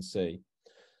 as you can see.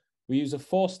 We use a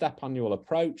 4-step annual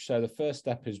approach. So the first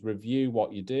step is review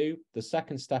what you do. The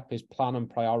second step is plan and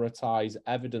prioritize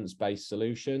evidence-based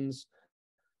solutions.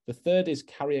 The third is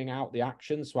carrying out the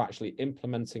actions, so actually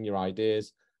implementing your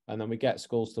ideas. And then we get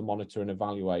schools to monitor and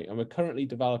evaluate. And we're currently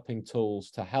developing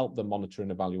tools to help them monitor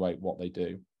and evaluate what they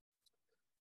do.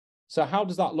 So how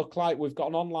does that look like? We've got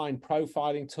an online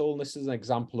profiling tool. This is an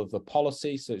example of the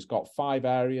policy. So it's got 5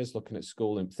 areas looking at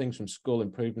things from school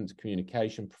improvement to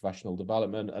communication, professional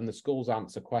development, and the schools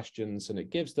answer questions, and it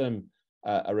gives them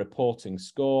a reporting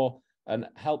score and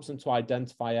helps them to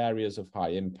identify areas of high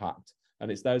impact. And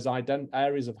it's those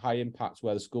areas of high impact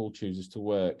where the school chooses to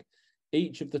work.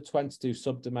 Each of the 22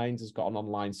 subdomains has got an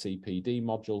online CPD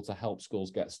module to help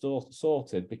schools get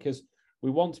sorted, because we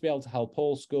want to be able to help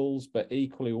all schools, but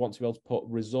equally we want to be able to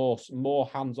put more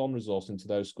hands-on resource into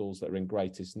those schools that are in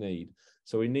greatest need.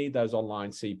 So we need those online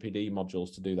CPD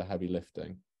modules to do the heavy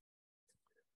lifting.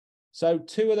 So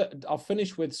I'll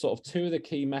finish with sort of 2 of the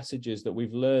key messages that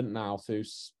we've learned now through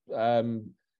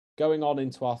going on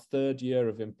into our 3rd year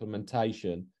of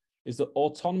implementation, is that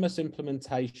autonomous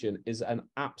implementation is an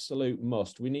absolute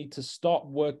must. We need to stop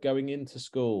going into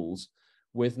schools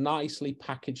with nicely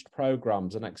packaged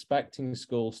programs and expecting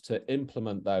schools to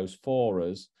implement those for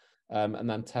us and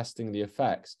then testing the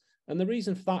effects. And the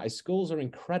reason for that is schools are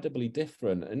incredibly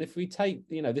different. And if we take,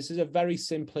 this is a very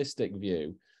simplistic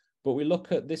view, but we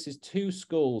look at, this is 2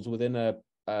 schools within a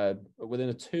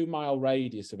 2-mile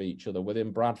radius of each other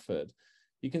within Bradford.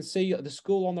 You can see the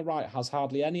school on the right has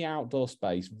hardly any outdoor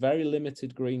space, very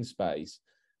limited green space.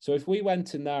 So if we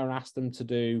went in there and asked them to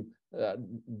do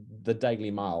the daily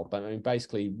mile, I mean,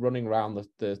 basically running around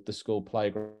the school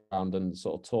playground and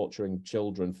sort of torturing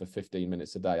children for 15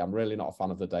 minutes a day. I'm really not a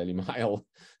fan of the daily mile,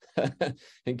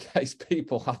 in case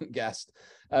people haven't guessed,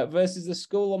 versus the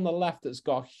school on the left that's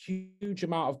got a huge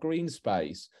amount of green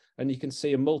space, and you can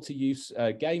see a multi-use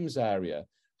games area.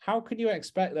 How can you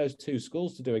expect those two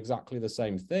schools to do exactly the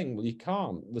same thing? Well, you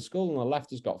can't. The school on the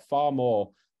left has got far more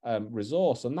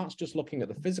resource, and that's just looking at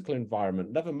the physical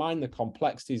environment, never mind the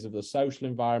complexities of the social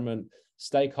environment,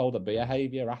 stakeholder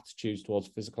behavior, attitudes towards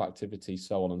physical activity,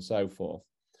 so on and so forth.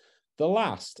 The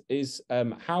last is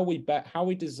how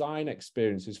we design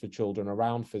experiences for children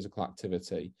around physical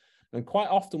activity. And quite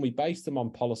often we base them on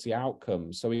policy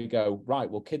outcomes. So we go, right,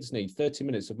 well, kids need 30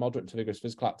 minutes of moderate to vigorous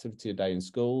physical activity a day in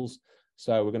schools.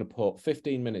 So we're going to put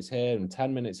 15 minutes here and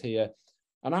 10 minutes here.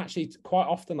 And actually, quite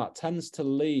often that tends to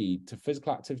lead to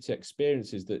physical activity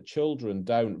experiences that children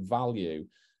don't value.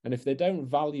 And if they don't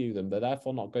value them, they're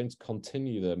therefore not going to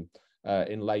continue them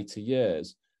in later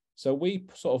years. So we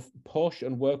sort of push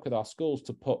and work with our schools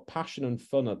to put passion and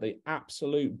fun at the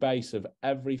absolute base of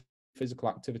every physical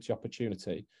activity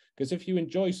opportunity. Because if you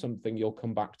enjoy something, you'll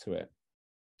come back to it.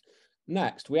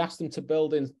 Next, we ask them to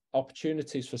build in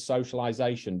opportunities for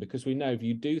socialization, because we know if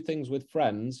you do things with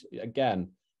friends, again,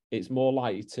 it's more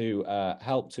likely to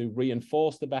help to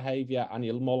reinforce the behavior, and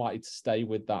you're more likely to stay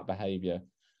with that behavior.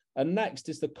 And next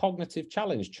is the cognitive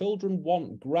challenge. Children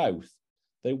want growth.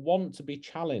 They want to be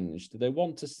challenged. They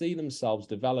want to see themselves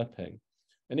developing.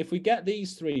 And if we get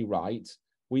these three right,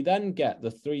 we then get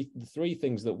the three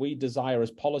things that we desire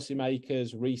as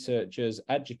policymakers, researchers,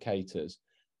 educators,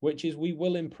 which is we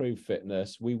will improve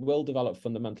fitness, we will develop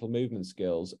fundamental movement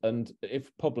skills, and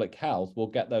if public health, we'll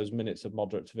get those minutes of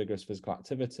moderate to vigorous physical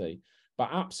activity. But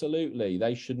absolutely,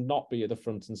 they should not be at the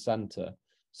front and center.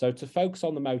 So to focus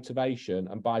on the motivation,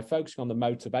 and by focusing on the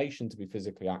motivation to be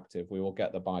physically active, we will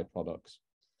get the byproducts.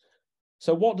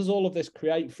 So what does all of this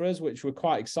create for us, which we're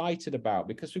quite excited about,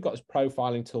 because we've got this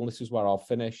profiling tool, and this is where I'll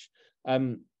finish.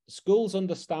 Schools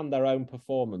understand their own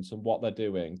performance and what they're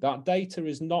doing. That data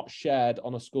is not shared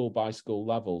on a school-by-school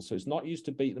level, so it's not used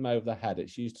to beat them over the head.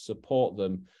 It's used to support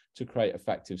them to create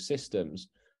effective systems.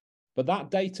 But that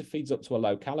data feeds up to a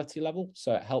locality level,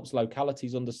 so it helps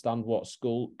localities understand what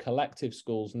collective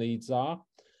schools' needs are.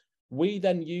 We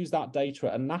then use that data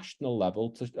at a national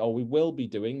level, or we will be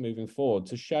doing moving forward,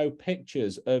 to show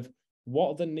pictures of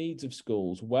what are the needs of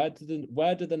schools, where do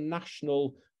the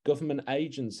national government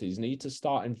agencies need to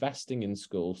start investing in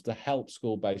schools to help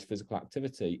school-based physical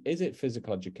activity. Is it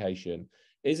physical education?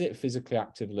 Is it physically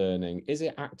active learning? Is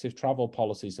it active travel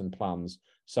policies and plans?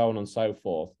 So on and so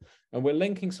forth. And we're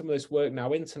linking some of this work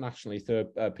now internationally through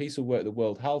a piece of work, the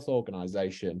World Health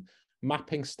Organization,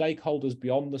 mapping stakeholders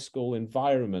beyond the school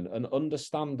environment and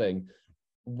understanding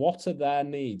what are their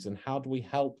needs and how do we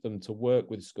help them to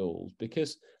work with schools.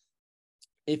 Because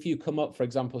if you come up, for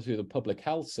example, through the public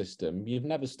health system, you've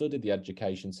never studied the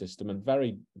education system and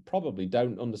very probably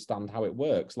don't understand how it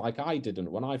works, like I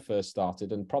didn't when I first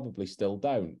started and probably still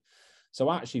don't.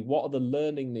 So actually, what are the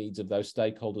learning needs of those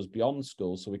stakeholders beyond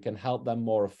schools so we can help them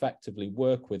more effectively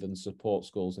work with and support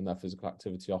schools in their physical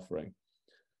activity offering?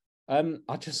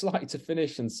 I'd just like to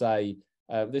finish and say,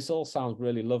 this all sounds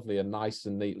really lovely and nice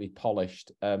and neatly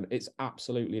polished. It's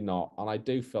absolutely not. And I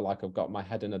do feel like I've got my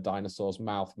head in a dinosaur's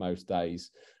mouth most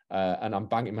days, and I'm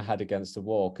banging my head against the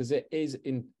wall because it is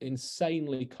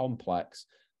insanely complex.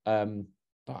 But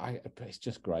it's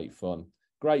just great fun.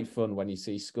 Great fun when you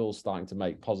see schools starting to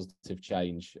make positive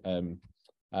change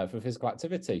for physical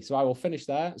activity. So I will finish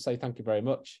there, say thank you very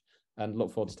much, and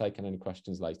look forward to taking any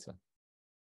questions later.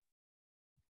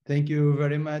 Thank you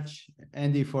very much,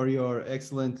 Andy, for your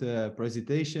excellent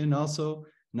presentation also.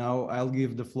 Now I'll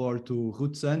give the floor to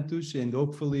Ruth Santos, and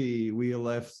hopefully we'll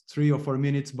have 3 or 4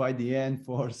 minutes by the end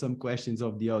for some questions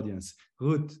of the audience.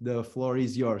 Ruth, the floor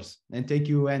is yours. And thank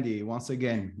you, Andy, once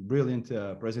again. Brilliant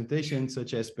presentation,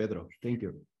 such as Pedro. Thank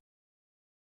you.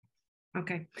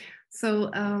 Okay, so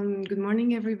good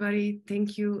morning, everybody.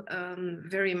 Thank you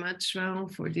very much,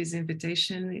 João, for this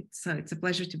invitation. It's a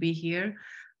pleasure to be here.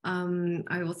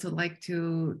 I also like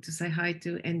to say hi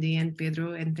to Andy and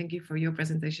Pedro, and thank you for your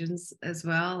presentations as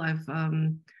well. I've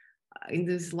in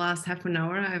this last half an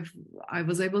hour, I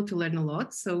was able to learn a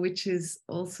lot, so which is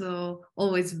also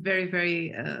always very,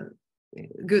 very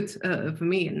good for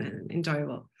me and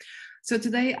enjoyable. So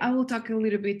today I will talk a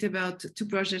little bit about 2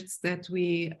 projects that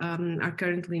we are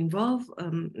currently involved.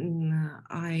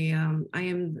 I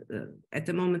am at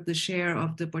the moment the chair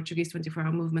of the Portuguese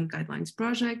 24-hour movement guidelines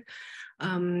project.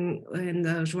 And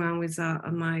João is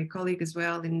my colleague as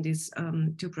well in these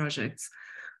 2 projects.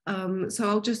 So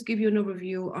I'll just give you an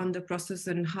overview on the process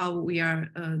and how we are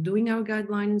doing our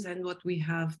guidelines and what we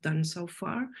have done so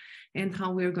far and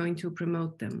how we're going to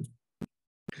promote them.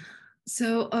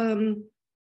 So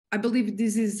I believe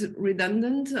this is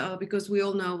redundant because we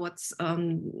all know what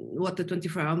the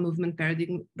 24-hour movement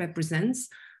paradigm represents.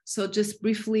 So just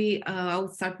briefly, I'll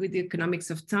start with the economics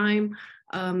of time.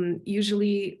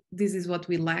 Usually this is what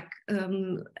we lack,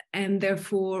 and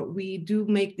therefore we do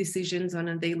make decisions on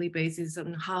a daily basis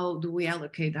on how do we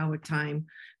allocate our time,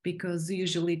 because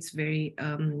usually it's very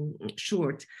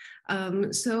short.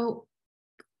 So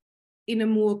in a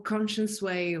more conscious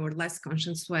way or less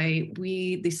conscious way,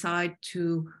 we decide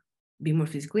to be more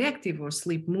physically active or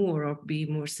sleep more or be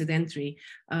more sedentary,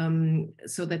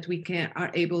 so that we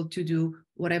are able to do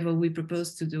whatever we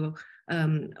propose to do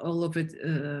all of it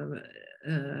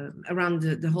around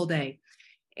the whole day.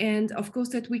 And of course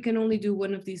that we can only do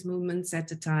one of these movements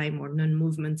at a time or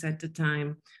non-movements at a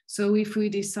time. So if we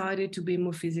decided to be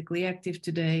more physically active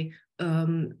today,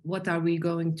 what are we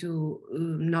going to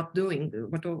not doing?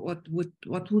 What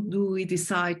do we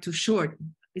decide to short?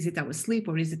 Is it our sleep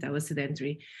or is it our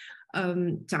sedentary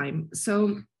time?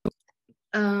 So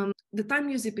the time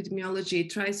use epidemiology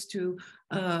tries to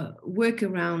work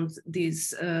around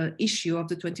this issue of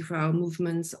the 24-hour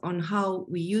movements on how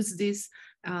we use this,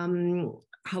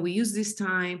 how we use this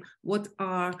time, what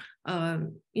are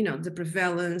the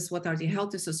prevalence, what are the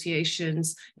health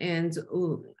associations, and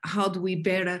how do we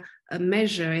better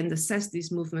measure and assess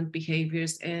these movement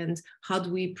behaviors, and how do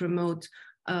we promote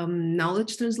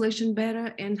knowledge translation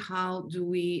better, and how do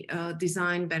we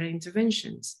design better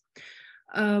interventions.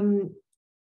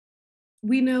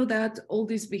 We know that all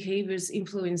these behaviors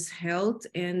influence health,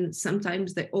 and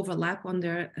sometimes they overlap on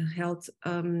their health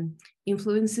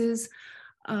influences,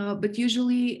 but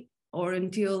usually, or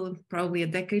until probably a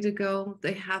decade ago,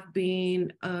 they have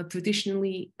been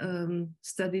traditionally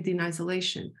studied in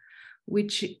isolation,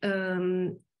 which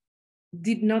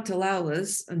did not allow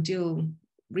us until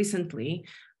recently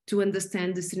to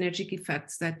understand the synergic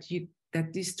effects that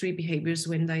these three behaviors,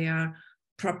 when they are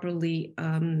properly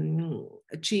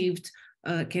achieved,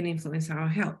 can influence our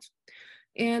health.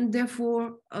 And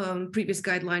therefore, previous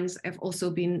guidelines have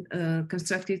also been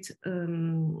constructed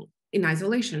in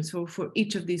isolation, so for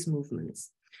each of these movements.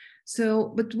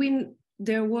 So, but when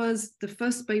there was the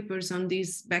first papers on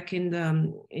this back in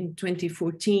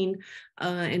 2014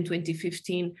 and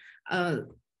 2015,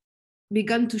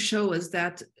 began to show us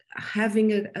that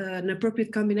having an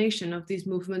appropriate combination of these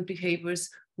movement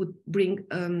behaviors would bring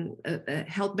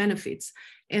health benefits.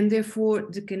 And therefore,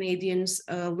 the Canadians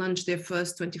launched their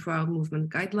first 24-hour movement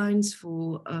guidelines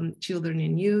for children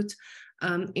and youth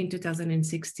in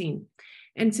 2016.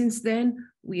 And since then,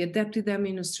 we adapted them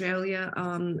in Australia,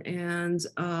 and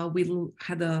we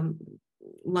had a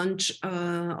launch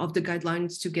of the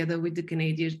guidelines together with the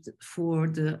Canadians for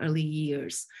the early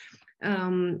years.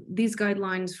 These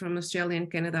guidelines from Australia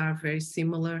and Canada are very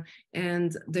similar,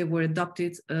 and they were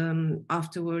adopted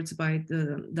afterwards by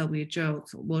the WHO,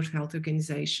 World Health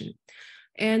Organization.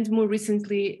 And more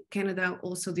recently, Canada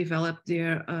also developed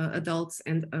their adults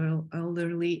and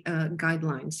elderly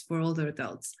guidelines for older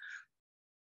adults.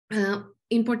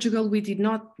 In Portugal, we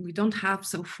don't have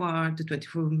so far the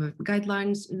 24-hour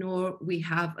guidelines, nor we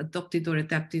have adopted or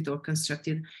adapted or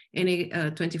constructed any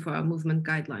 24-hour movement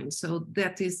guidelines. So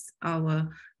that is our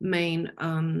main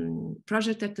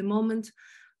project at the moment.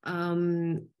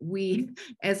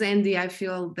 As Andy, I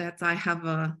feel that I have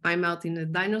my mouth in a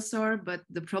dinosaur, but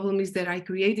the problem is that I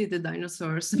created the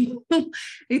dinosaur, so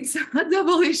it's a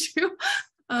double issue.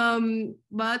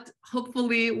 But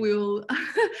hopefully we'll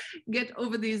get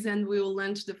over this, and we will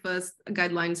launch the first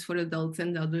guidelines for adults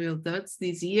and elderly adults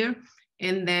this year,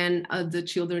 and then the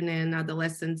children and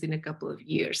adolescents in a couple of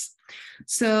years.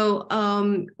 So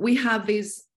we have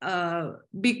this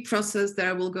big process that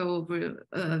I will go over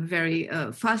very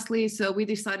fastly. So we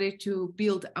decided to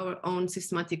build our own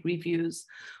systematic reviews,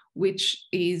 which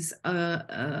is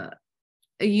a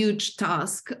huge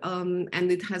task,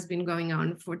 and it has been going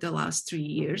on for the last 3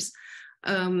 years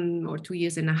or 2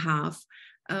 years and a half.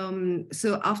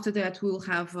 So after that, we'll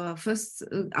have our first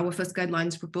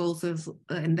guidelines proposals,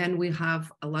 and then we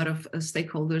have a lot of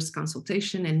stakeholders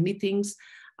consultation and meetings,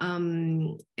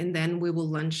 and then we will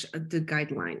launch the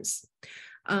guidelines.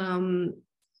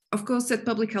 Of course, that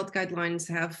public health guidelines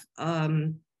have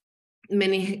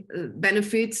many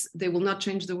benefits. They will not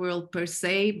change the world per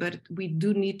se, but we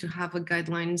do need to have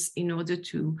guidelines in order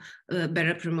to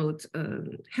better promote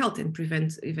health and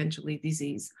prevent eventually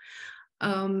disease.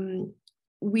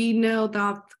 We know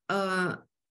that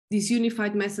this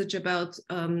unified message about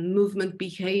movement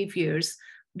behaviors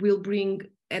will bring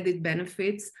added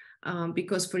benefits,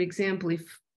 because, for example, if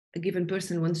a given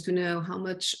person wants to know how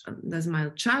much does my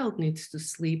child needs to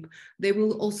sleep, they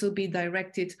will also be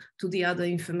directed to the other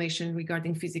information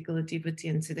regarding physical activity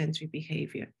and sedentary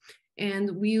behavior.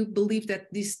 And we believe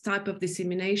that this type of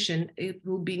dissemination, it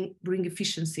will bring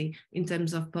efficiency in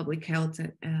terms of public health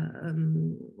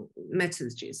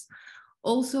messages.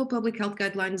 Also, public health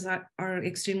guidelines are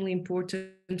extremely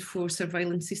important for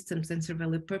surveillance systems and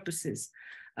surveillance purposes.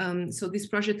 So this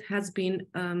project has been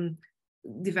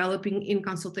developing in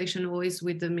consultation always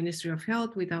with the Ministry of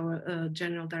Health, with our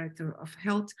General Director of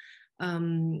Health,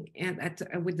 and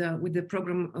with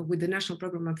the National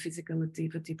Program of Physical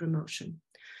Activity Promotion.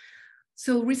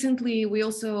 So recently, we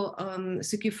also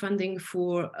secured funding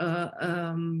for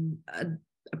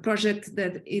a project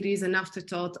that it is an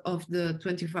afterthought of the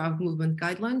 24-hour movement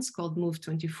guidelines called Move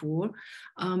 24.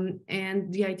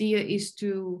 And the idea is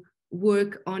to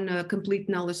work on a complete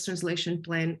knowledge translation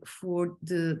plan for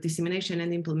the dissemination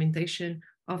and implementation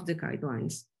of the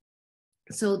guidelines.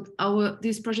 So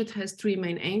this project has three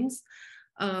main aims.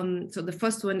 So the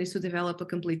first one is to develop a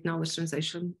complete knowledge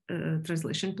translation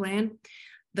plan.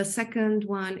 The second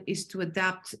one is to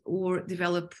adapt or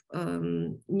develop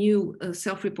new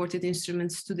self-reported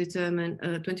instruments to determine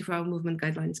 24-hour movement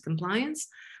guidelines compliance.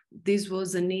 This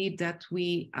was a need that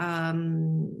we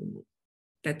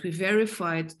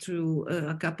verified through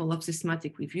a couple of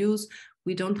systematic reviews.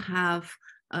 We don't have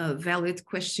valid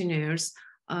questionnaires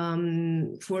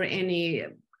for any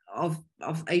of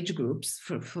age groups,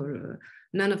 for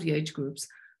none of the age groups,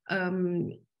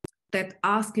 that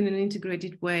ask in an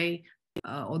integrated way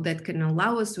or that can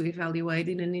allow us to evaluate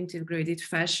in an integrated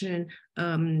fashion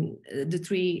the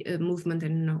three movement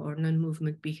or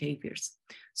non-movement behaviors.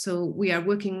 So we are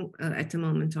working at the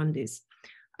moment on this.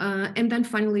 And then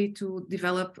finally to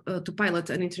pilot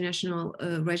an international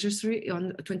registry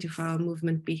on 24-hour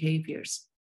movement behaviors.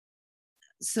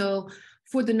 So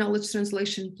for the knowledge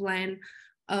translation plan,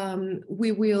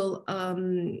 we will,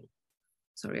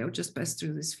 sorry, I'll just pass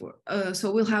through this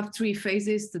so we'll have three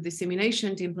phases: the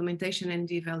dissemination, the implementation, and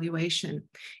the evaluation.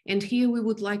 And here we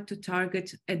would like to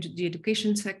target the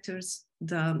education sectors,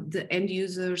 the end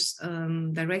users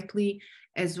directly,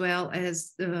 as well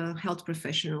as the health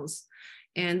professionals.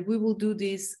 And we will do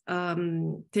this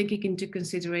taking into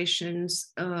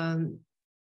considerations,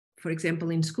 for example,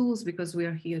 in schools, because we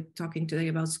are here talking today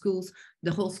about schools,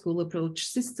 the whole school approach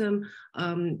system,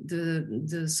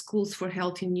 the Schools for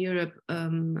Health in Europe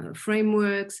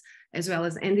frameworks, as well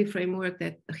as ANDI framework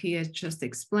that he has just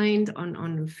explained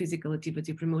on physical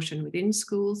activity promotion within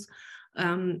schools.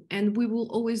 And we will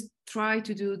always try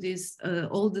to do this,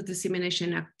 all the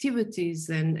dissemination activities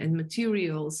and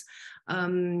materials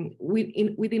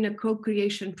within a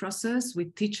co-creation process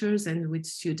with teachers and with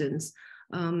students.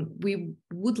 We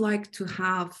would like to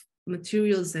have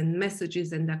materials and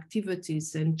messages and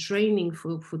activities and training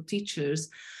for teachers,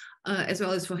 as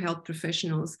well as for health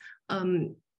professionals.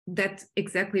 That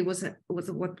exactly was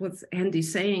what was Andy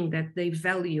saying, that they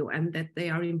value and that they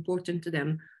are important to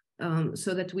them,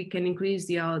 so that we can increase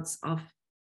the odds of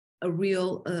a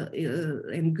real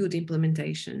and good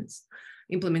implementation.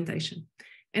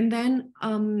 And then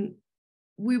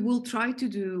we will try to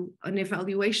do an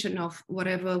evaluation of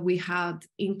whatever we had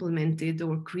implemented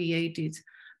or created,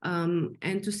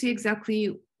 and to see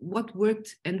exactly what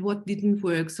worked and what didn't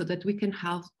work, so that we can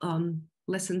have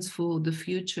lessons for the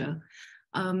future.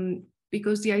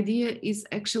 Because the idea is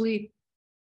actually,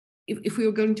 if we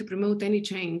are going to promote any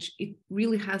change, it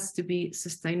really has to be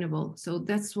sustainable. So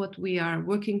that's what we are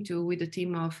working to with a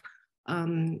team of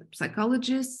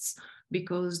psychologists,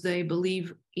 because they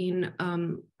believe in,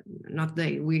 not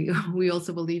they, we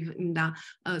also believe in that.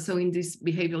 So in these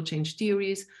behavioral change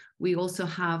theories, we also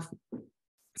have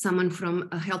someone from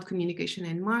health communication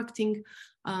and marketing.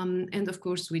 And of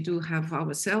course, we do have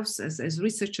ourselves as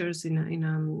researchers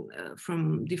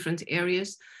from different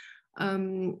areas,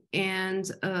 and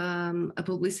a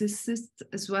publicist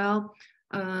as well.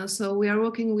 So we are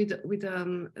working with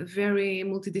a very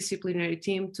multidisciplinary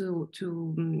team to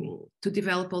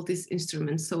develop all these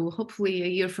instruments. So hopefully a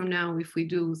year from now, if we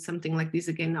do something like this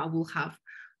again, I will have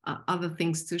other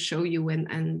things to show you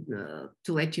and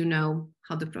to let you know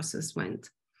how the process went.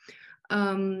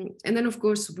 And then of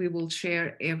course, we will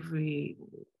share every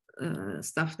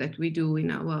stuff that we do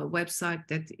in our website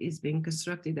that is being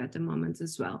constructed at the moment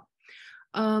as well.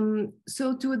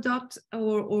 So to adopt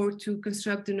or to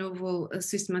construct de novo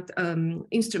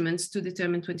instruments to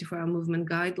determine 24-hour movement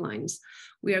guidelines,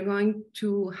 we are going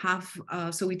to have,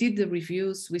 so we did the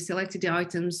reviews, we selected the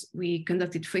items, we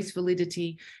conducted phase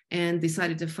validity and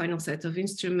decided the final set of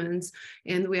instruments.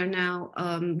 And we are now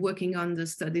working on the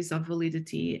studies of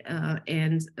validity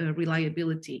and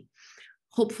reliability.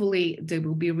 hopefully they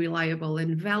will be reliable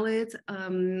and valid.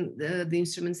 The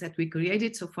instruments that we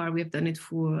created so far, we have done it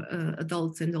for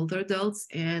adults and older adults,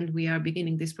 and we are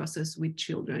beginning this process with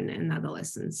children and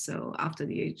adolescents, so after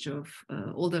the age of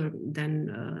older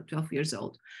than 12 years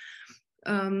old.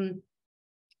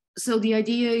 So the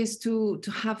idea is to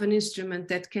have an instrument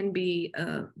that can be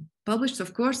published,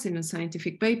 of course, in a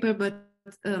scientific paper, but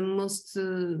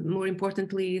more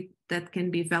importantly, that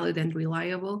can be valid and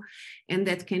reliable, and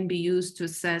that can be used to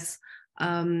assess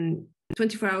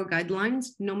 24-hour guidelines,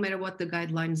 no matter what the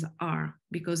guidelines are,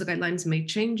 because the guidelines may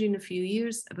change in a few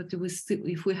years, but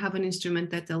if we have an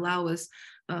instrument that allows us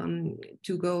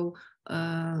to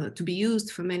be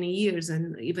used for many years,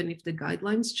 and even if the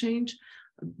guidelines change,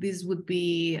 this would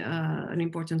be an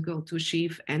important goal to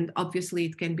achieve, and obviously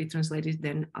it can be translated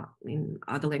then in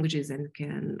other languages,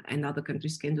 and other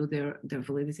countries can do their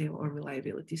validity or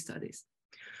reliability studies.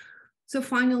 So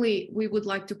finally, we would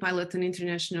like to pilot an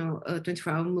international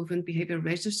 24-hour movement behavior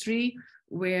registry,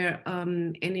 where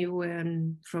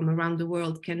anyone from around the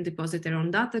world can deposit their own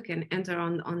data, can enter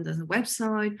on the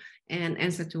website and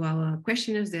answer to our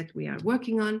questionnaires that we are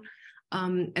working on.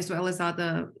 As well as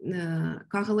other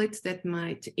correlates that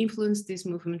might influence these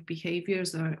movement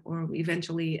behaviors or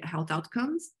eventually health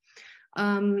outcomes.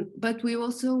 But we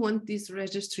also want this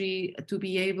registry to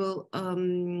be able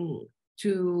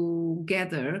to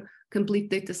gather complete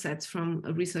data sets from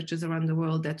researchers around the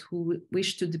world who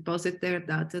wish to deposit their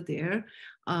data there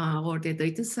or their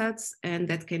data sets, and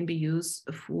that can be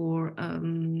used for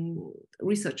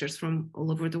researchers from all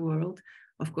over the world.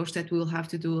 Of course, that will have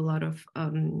to do a lot of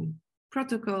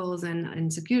protocols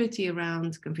and security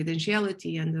around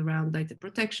confidentiality and around data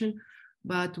protection,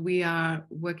 but we are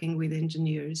working with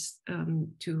engineers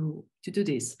to do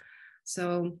this.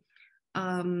 So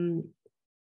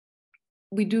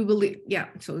we do believe,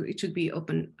 so it should be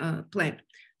open plan.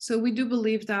 So we do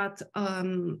believe that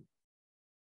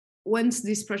once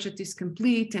this project is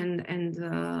complete and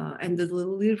the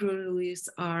deliverables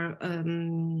are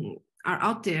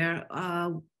out there,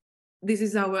 this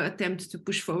is our attempt to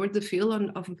push forward the field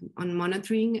on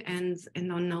monitoring and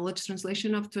on knowledge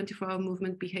translation of 24-hour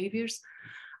movement behaviors.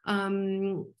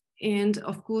 And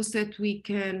of course that we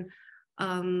can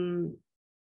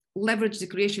leverage the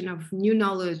creation of new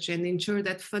knowledge and ensure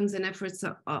that funds and efforts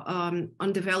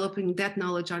on developing that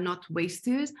knowledge are not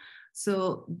wasted.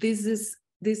 So this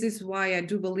is why I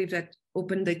do believe that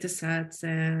open data sets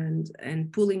and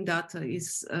pooling data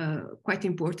is quite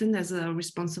important as a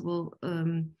responsible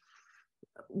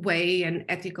way and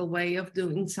ethical way of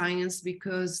doing science,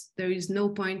 because there is no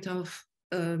point of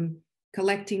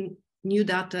collecting new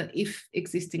data if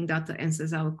existing data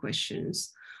answers our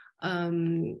questions,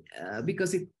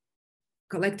 because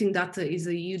collecting data is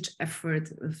a huge effort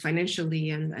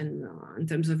financially and in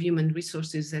terms of human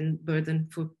resources and burden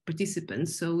for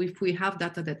participants. So if we have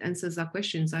data that answers our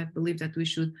questions, I believe that we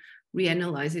should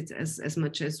reanalyze it as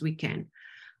much as we can.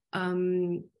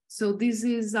 So this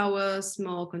is our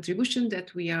small contribution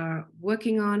that we are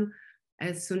working on.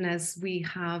 As soon as we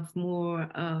have more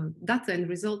data and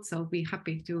results, I'll be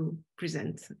happy to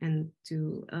present and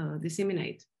to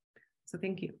disseminate. So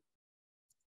thank you.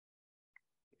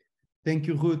 Thank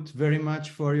you, Ruth, very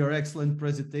much for your excellent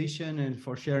presentation and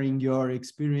for sharing your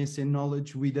experience and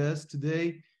knowledge with us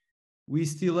today. We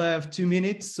still have 2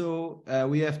 minutes, so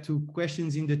we have 2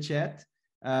 questions in the chat.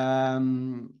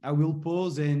 I will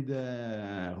pose, and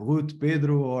Ruth,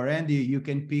 Pedro, or Andy, you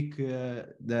can pick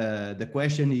the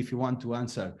question if you want to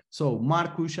answer. So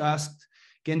Marcus asked,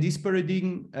 can this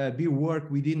paradigm be worked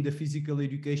within the physical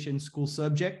education school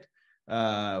subject?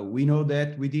 We know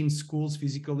that within schools,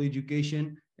 physical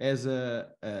education has a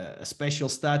special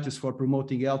status for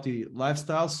promoting healthy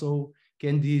lifestyle. So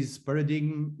can this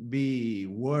paradigm be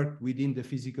worked within the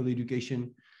physical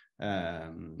education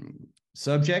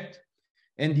subject?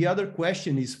 And the other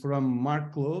question is from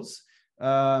Mark Close.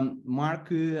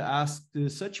 Mark asked,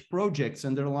 such projects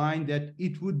underline that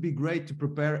it would be great to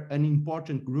prepare an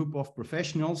important group of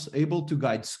professionals able to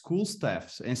guide school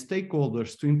staffs and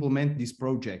stakeholders to implement these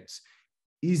projects.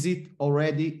 Is it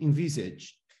already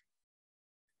envisaged?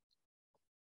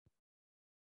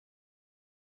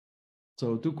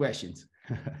 So 2 questions.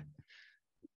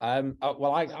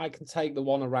 Well, I can take the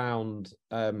one around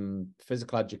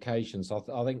physical education. So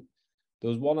I think there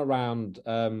was one around,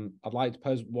 I'd like to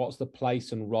pose, what's the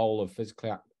place and role of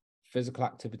physical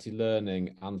activity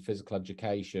learning and physical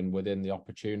education within the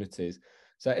opportunities?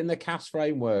 So in the CAS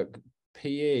framework,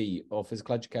 PE or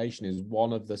physical education is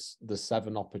one of the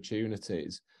 7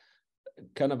 opportunities.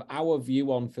 Kind of our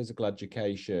view on physical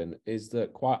education is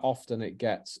that quite often it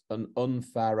gets an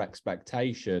unfair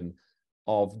expectation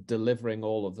of delivering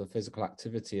all of the physical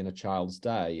activity in a child's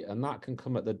day. And that can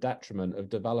come at the detriment of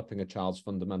developing a child's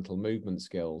fundamental movement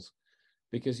skills.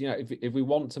 Because, you know, if we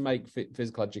want to make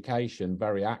physical education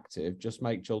very active, just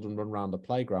make children run around the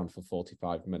playground for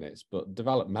 45 minutes. But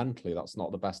developmentally, that's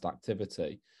not the best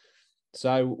activity.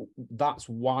 So that's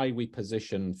why we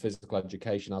position physical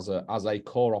education as a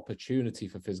core opportunity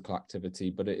for physical activity,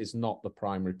 but it is not the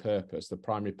primary purpose. The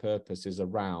primary purpose is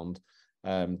around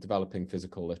developing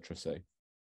physical literacy.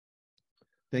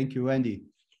 Thank you, Andy.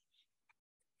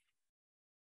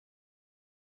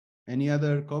 Any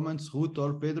other comments, Ruth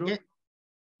or Pedro? Yeah.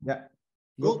 Yeah.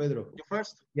 Go, Ruth, Pedro. you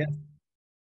first? Yes.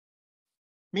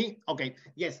 Me? Okay.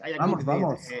 Yes, I agree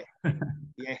with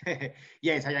yeah.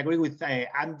 Yes, I agree with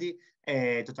Andy.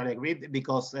 Totally agree,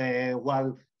 because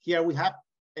while here we have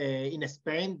in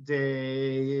Spain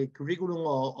the curriculum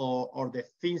or the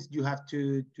things you have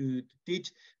to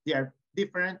teach, they are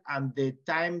different, and the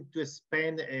time to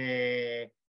spend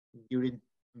during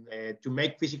to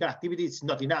make physical activity is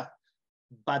not enough.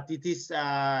 But it is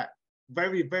a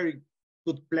very, very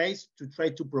good place to try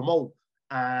to promote.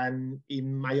 And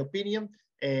in my opinion,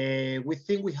 we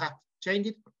think we have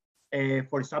changed it.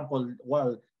 For example,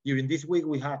 well, during this week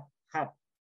we have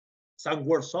some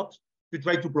workshops to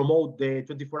try to promote the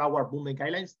 24-hour movement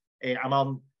guidelines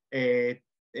among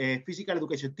physical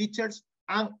education teachers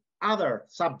and other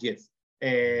subjects,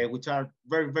 which are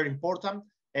very, very important,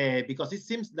 because it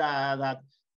seems that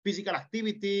physical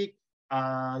activity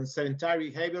and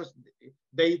sedentary behaviors,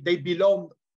 they belong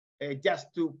just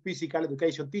to physical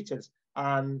education teachers,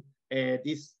 and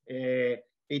this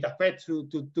it affects to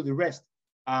the rest.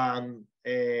 And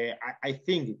I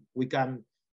think we can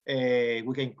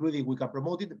include it, we can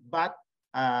promote it, but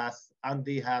as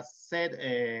Andy has said,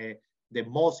 the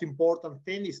most important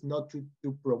thing is not to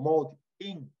promote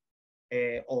in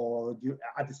or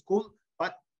at the school,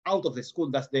 but out of the school.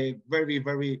 That's the very,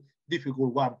 very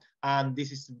difficult one. And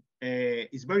this is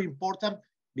very important,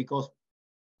 because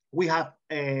we have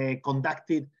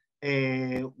conducted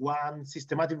one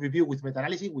systematic review with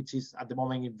meta-analysis, which is at the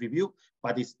moment in review,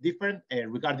 but it's different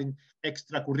regarding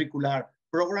extracurricular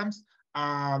programs.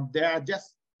 There are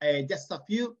just a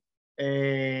few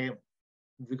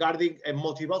regarding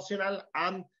motivational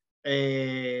and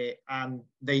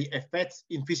the effects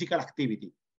in physical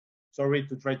activity. Sorry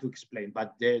to try to explain,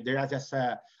 but there are just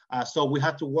so we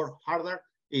have to work harder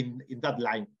in that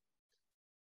line.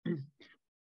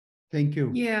 Thank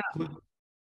you.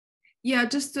 Yeah,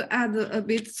 just to add a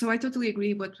bit. So I totally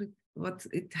agree what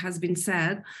it has been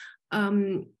said.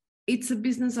 It's a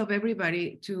business of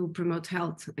everybody to promote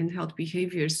health and health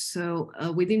behaviors. So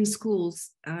within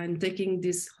schools, and taking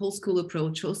this whole school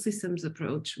approach, whole systems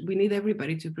approach, we need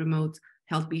everybody to promote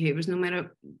health behaviors, no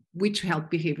matter which health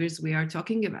behaviors we are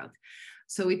talking about.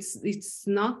 So it's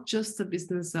not just a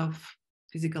business of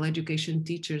physical education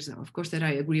teachers. Of course, that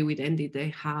I agree with Andy. They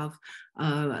have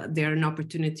they're an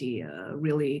opportunity,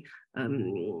 really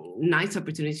nice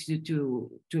opportunity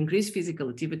to increase physical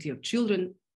activity of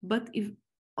children. But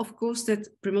of course, that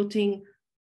promoting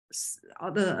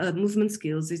other movement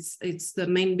skills, it's the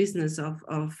main business of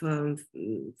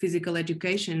physical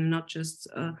education, not just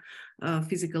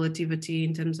physical activity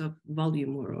in terms of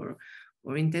volume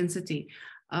or intensity.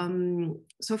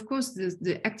 So of course,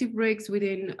 the active breaks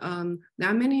within, there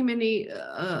are many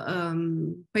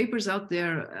papers out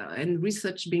there and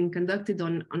research being conducted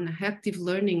on active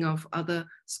learning of other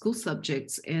school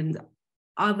subjects and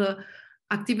other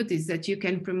activities that you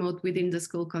can promote within the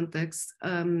school context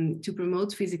to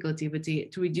promote physical activity,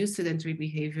 to reduce sedentary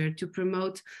behavior, to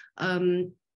promote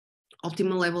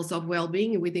optimal levels of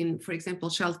well-being within, for example,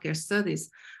 childcare studies,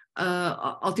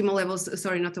 optimal levels,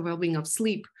 sorry, not the well-being of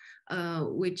sleep,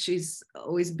 which is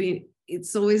always been,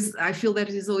 it's always, I feel that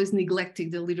it is always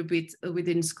neglected a little bit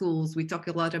within schools. We talk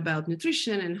a lot about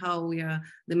nutrition and how we are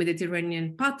the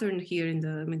Mediterranean pattern here in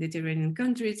the Mediterranean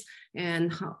countries,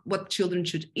 and what children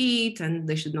should eat, and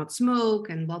they should not smoke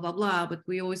and blah, blah, blah. But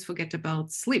we always forget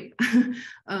about sleep.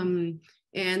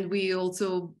 And we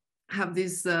also have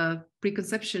this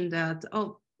preconception that,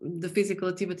 oh, the physical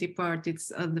activity part, it's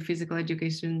the physical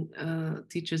education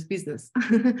teacher's business.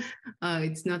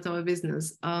 It's not our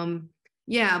business.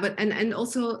 Yeah, but and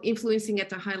also influencing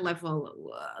at a high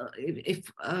level.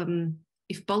 If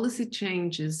policy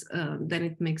changes, then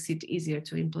it makes it easier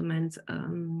to implement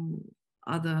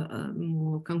other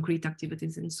more concrete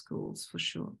activities in schools, for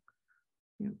sure.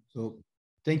 Yeah. So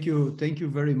thank you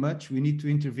very much. We need to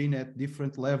intervene at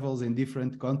different levels in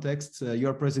different contexts.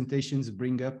 Your presentations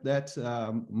bring up that.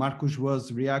 Marcus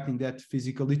was reacting that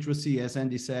physical literacy, as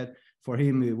Andy said, for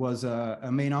him it was a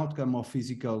main outcome of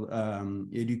physical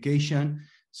education.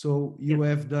 So you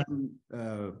have done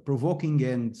provoking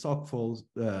and thoughtful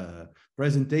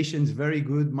presentations, very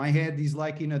good. My head is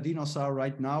like in a dinosaur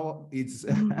right now. It's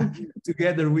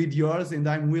together with yours, and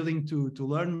I'm willing to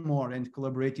learn more and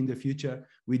collaborate in the future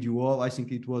with you all. I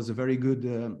think it was a very good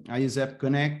AIESEP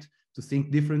Connect to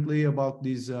think differently about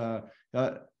these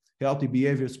healthy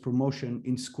behaviors promotion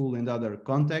in school and other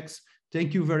contexts.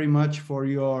 Thank you very much for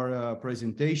your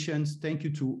presentations. Thank you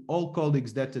to all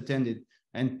colleagues that attended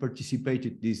and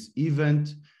participated this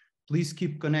event. Please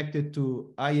keep connected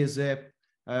to AIESEP.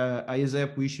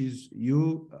 AIESEP wishes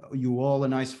you all a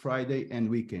nice Friday and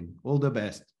weekend. All the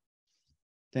best.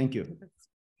 Thank you.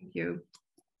 Thank you.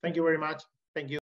 Thank you very much. Thank you.